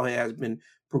see how it has been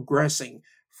progressing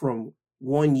from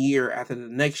 1 year after the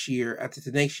next year after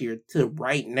the next year to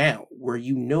right now, where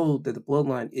you know that the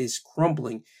bloodline is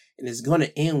crumbling and is going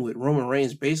to end with Roman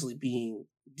Reigns basically being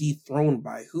dethroned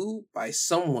by who? By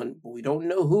someone, but we don't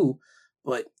know who,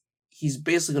 but he's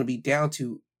basically going to be down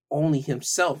to only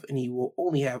himself, and he will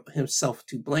only have himself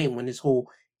to blame when his whole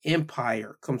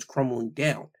empire comes crumbling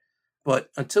down. But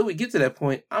until we get to that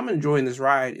point, I'm enjoying this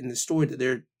ride and the story that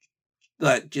they're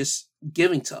just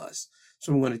giving to us.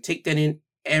 So I'm going to take that in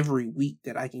every week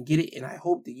that I can get it, and I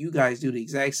hope that you guys do the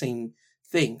exact same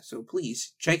thing. So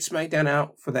please check SmackDown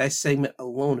out for that segment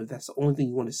alone if that's the only thing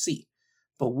you want to see.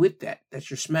 But with that, that's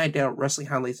your SmackDown Wrestling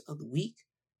Highlights of the week.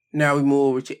 Now we move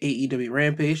over to AEW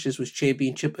Rampage. This was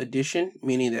Championship Edition,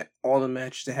 meaning that all the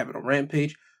matches that happened on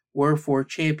Rampage were for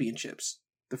championships.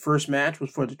 The first match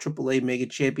was for the AAA Mega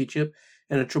Championship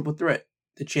and a triple threat.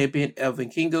 The champion, El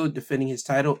Vikingo, defending his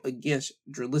title against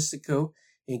Dralistico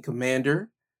and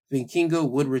Commander. Vikingo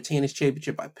would retain his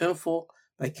championship by pinfall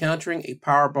by countering a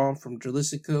powerbomb from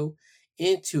Dralistico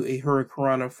into a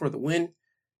Hurricanrana for the win.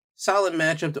 Solid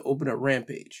matchup to open up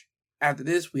Rampage. After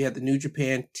this, we had the New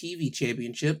Japan TV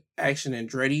Championship, Action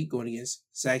Andretti going against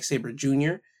Zack Sabre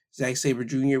Jr. Zack Sabre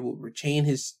Jr. will retain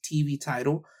his TV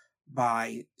title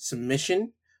by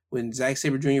submission when Zack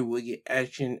Sabre Jr. will get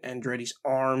Action Andretti's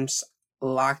arms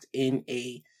locked in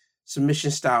a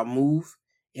submission style move,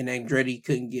 and Andretti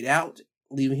couldn't get out,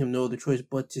 leaving him no other choice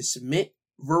but to submit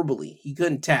verbally. He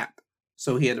couldn't tap,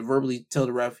 so he had to verbally tell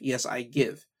the ref, yes, I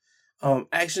give.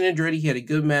 Action Andretti, he had a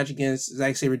good match against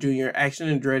Zack Sabre Jr. Action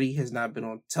Andretti has not been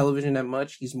on television that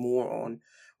much. He's more on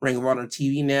Ring of Honor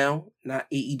TV now, not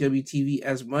AEW TV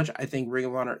as much. I think Ring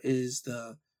of Honor is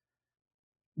the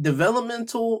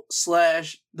developmental /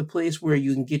 the place where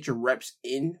you can get your reps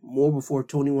in more before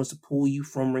Tony wants to pull you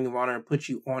from Ring of Honor and put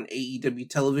you on AEW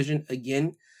television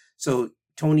again. So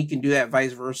Tony can do that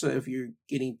vice versa. If you're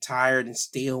getting tired and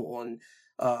stale on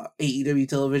AEW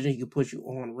television, he can put you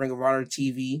on Ring of Honor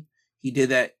TV. He did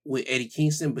that with Eddie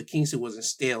Kingston, but Kingston wasn't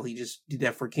stale. He just did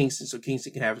that for Kingston so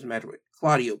Kingston can have his match with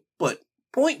Claudio. But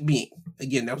point being,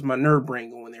 again, that was my nerd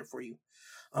brain going there for you.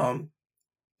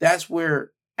 That's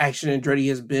where Action Andretti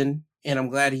has been, and I'm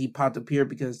glad he popped up here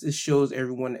because this shows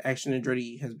everyone that Action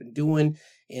Andretti has been doing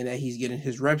and that he's getting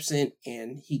his reps in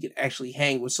and he could actually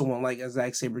hang with someone like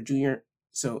Zack Sabre Jr.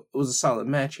 So it was a solid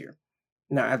match here.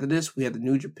 Now after this, we had the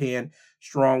New Japan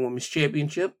Strong Women's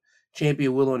Championship.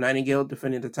 Champion Willow Nightingale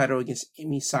defending the title against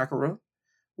Emi Sakura.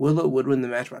 Willow would win the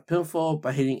match by pinfall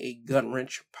by hitting a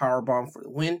gut-wrench powerbomb for the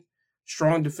win.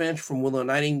 Strong defense from Willow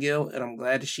Nightingale, and I'm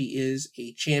glad that she is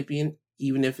a champion,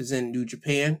 even if it's in New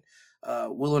Japan.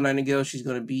 Willow Nightingale, she's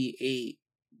going to be a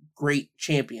great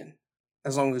champion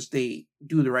as long as they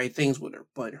do the right things with her.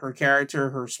 But her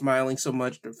character, her smiling so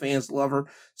much, their fans love her,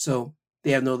 so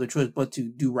they have no other choice but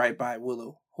to do right by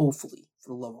Willow, hopefully,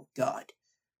 for the love of God.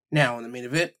 Now, in the main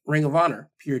event, Ring of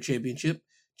Honor Pure Championship.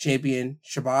 Champion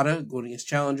Shibata going against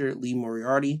challenger Lee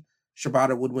Moriarty.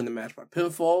 Shibata would win the match by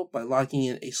pinfall by locking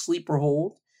in a sleeper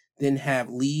hold, then have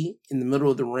Lee in the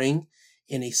middle of the ring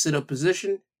in a sit-up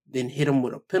position, then hit him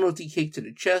with a penalty kick to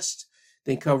the chest,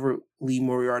 then cover Lee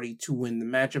Moriarty to win the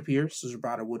matchup here, so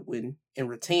Shibata would win and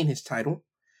retain his title.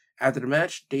 After the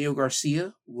match, Daniel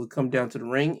Garcia would come down to the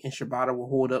ring and Shibata will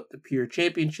hold up the Pure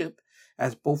Championship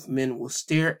as both men will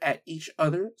stare at each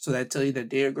other. So that tells you that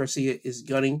Daniel Garcia is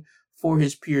gunning for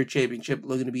his Pure Championship,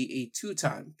 looking to be a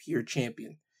 2-time Pure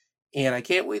Champion. And I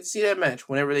can't wait to see that match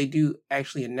whenever they do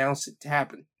actually announce it to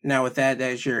happen. Now with that,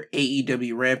 that is your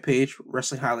AEW Rampage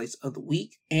Wrestling Highlights of the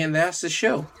Week. And that's the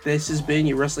show. This has been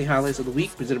your Wrestling Highlights of the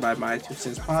Week, presented by My 2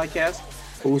 Cents Podcast,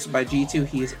 hosted by G2.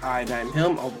 He is I, and I'm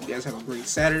him. I hope you guys have a great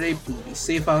Saturday. Please be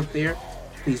safe out there.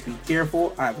 Please be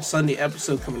careful. I have a Sunday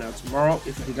episode coming out tomorrow.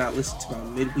 If you did not listen to my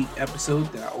midweek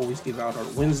episode that I always give out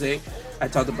on Wednesday, I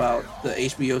talked about the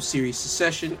HBO series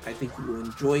Succession. I think you will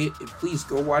enjoy it. And please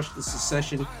go watch the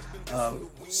Succession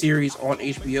series on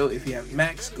HBO. If you have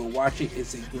Max, go watch it.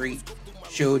 It's a great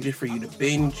show just for you to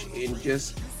binge and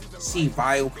just see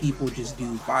vile people just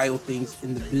do vile things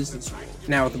in the business world.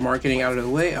 Now with the marketing out of the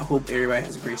way, I hope everybody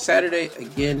has a great Saturday.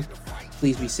 Again,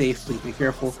 please be safe. Please be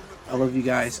careful. I love you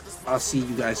guys. I'll see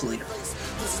you guys later.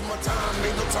 This is my time,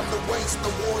 ain't no time to waste. The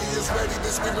Warriors ready to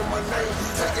scream in my name.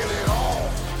 Taking it all.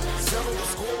 Settle the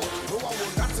score.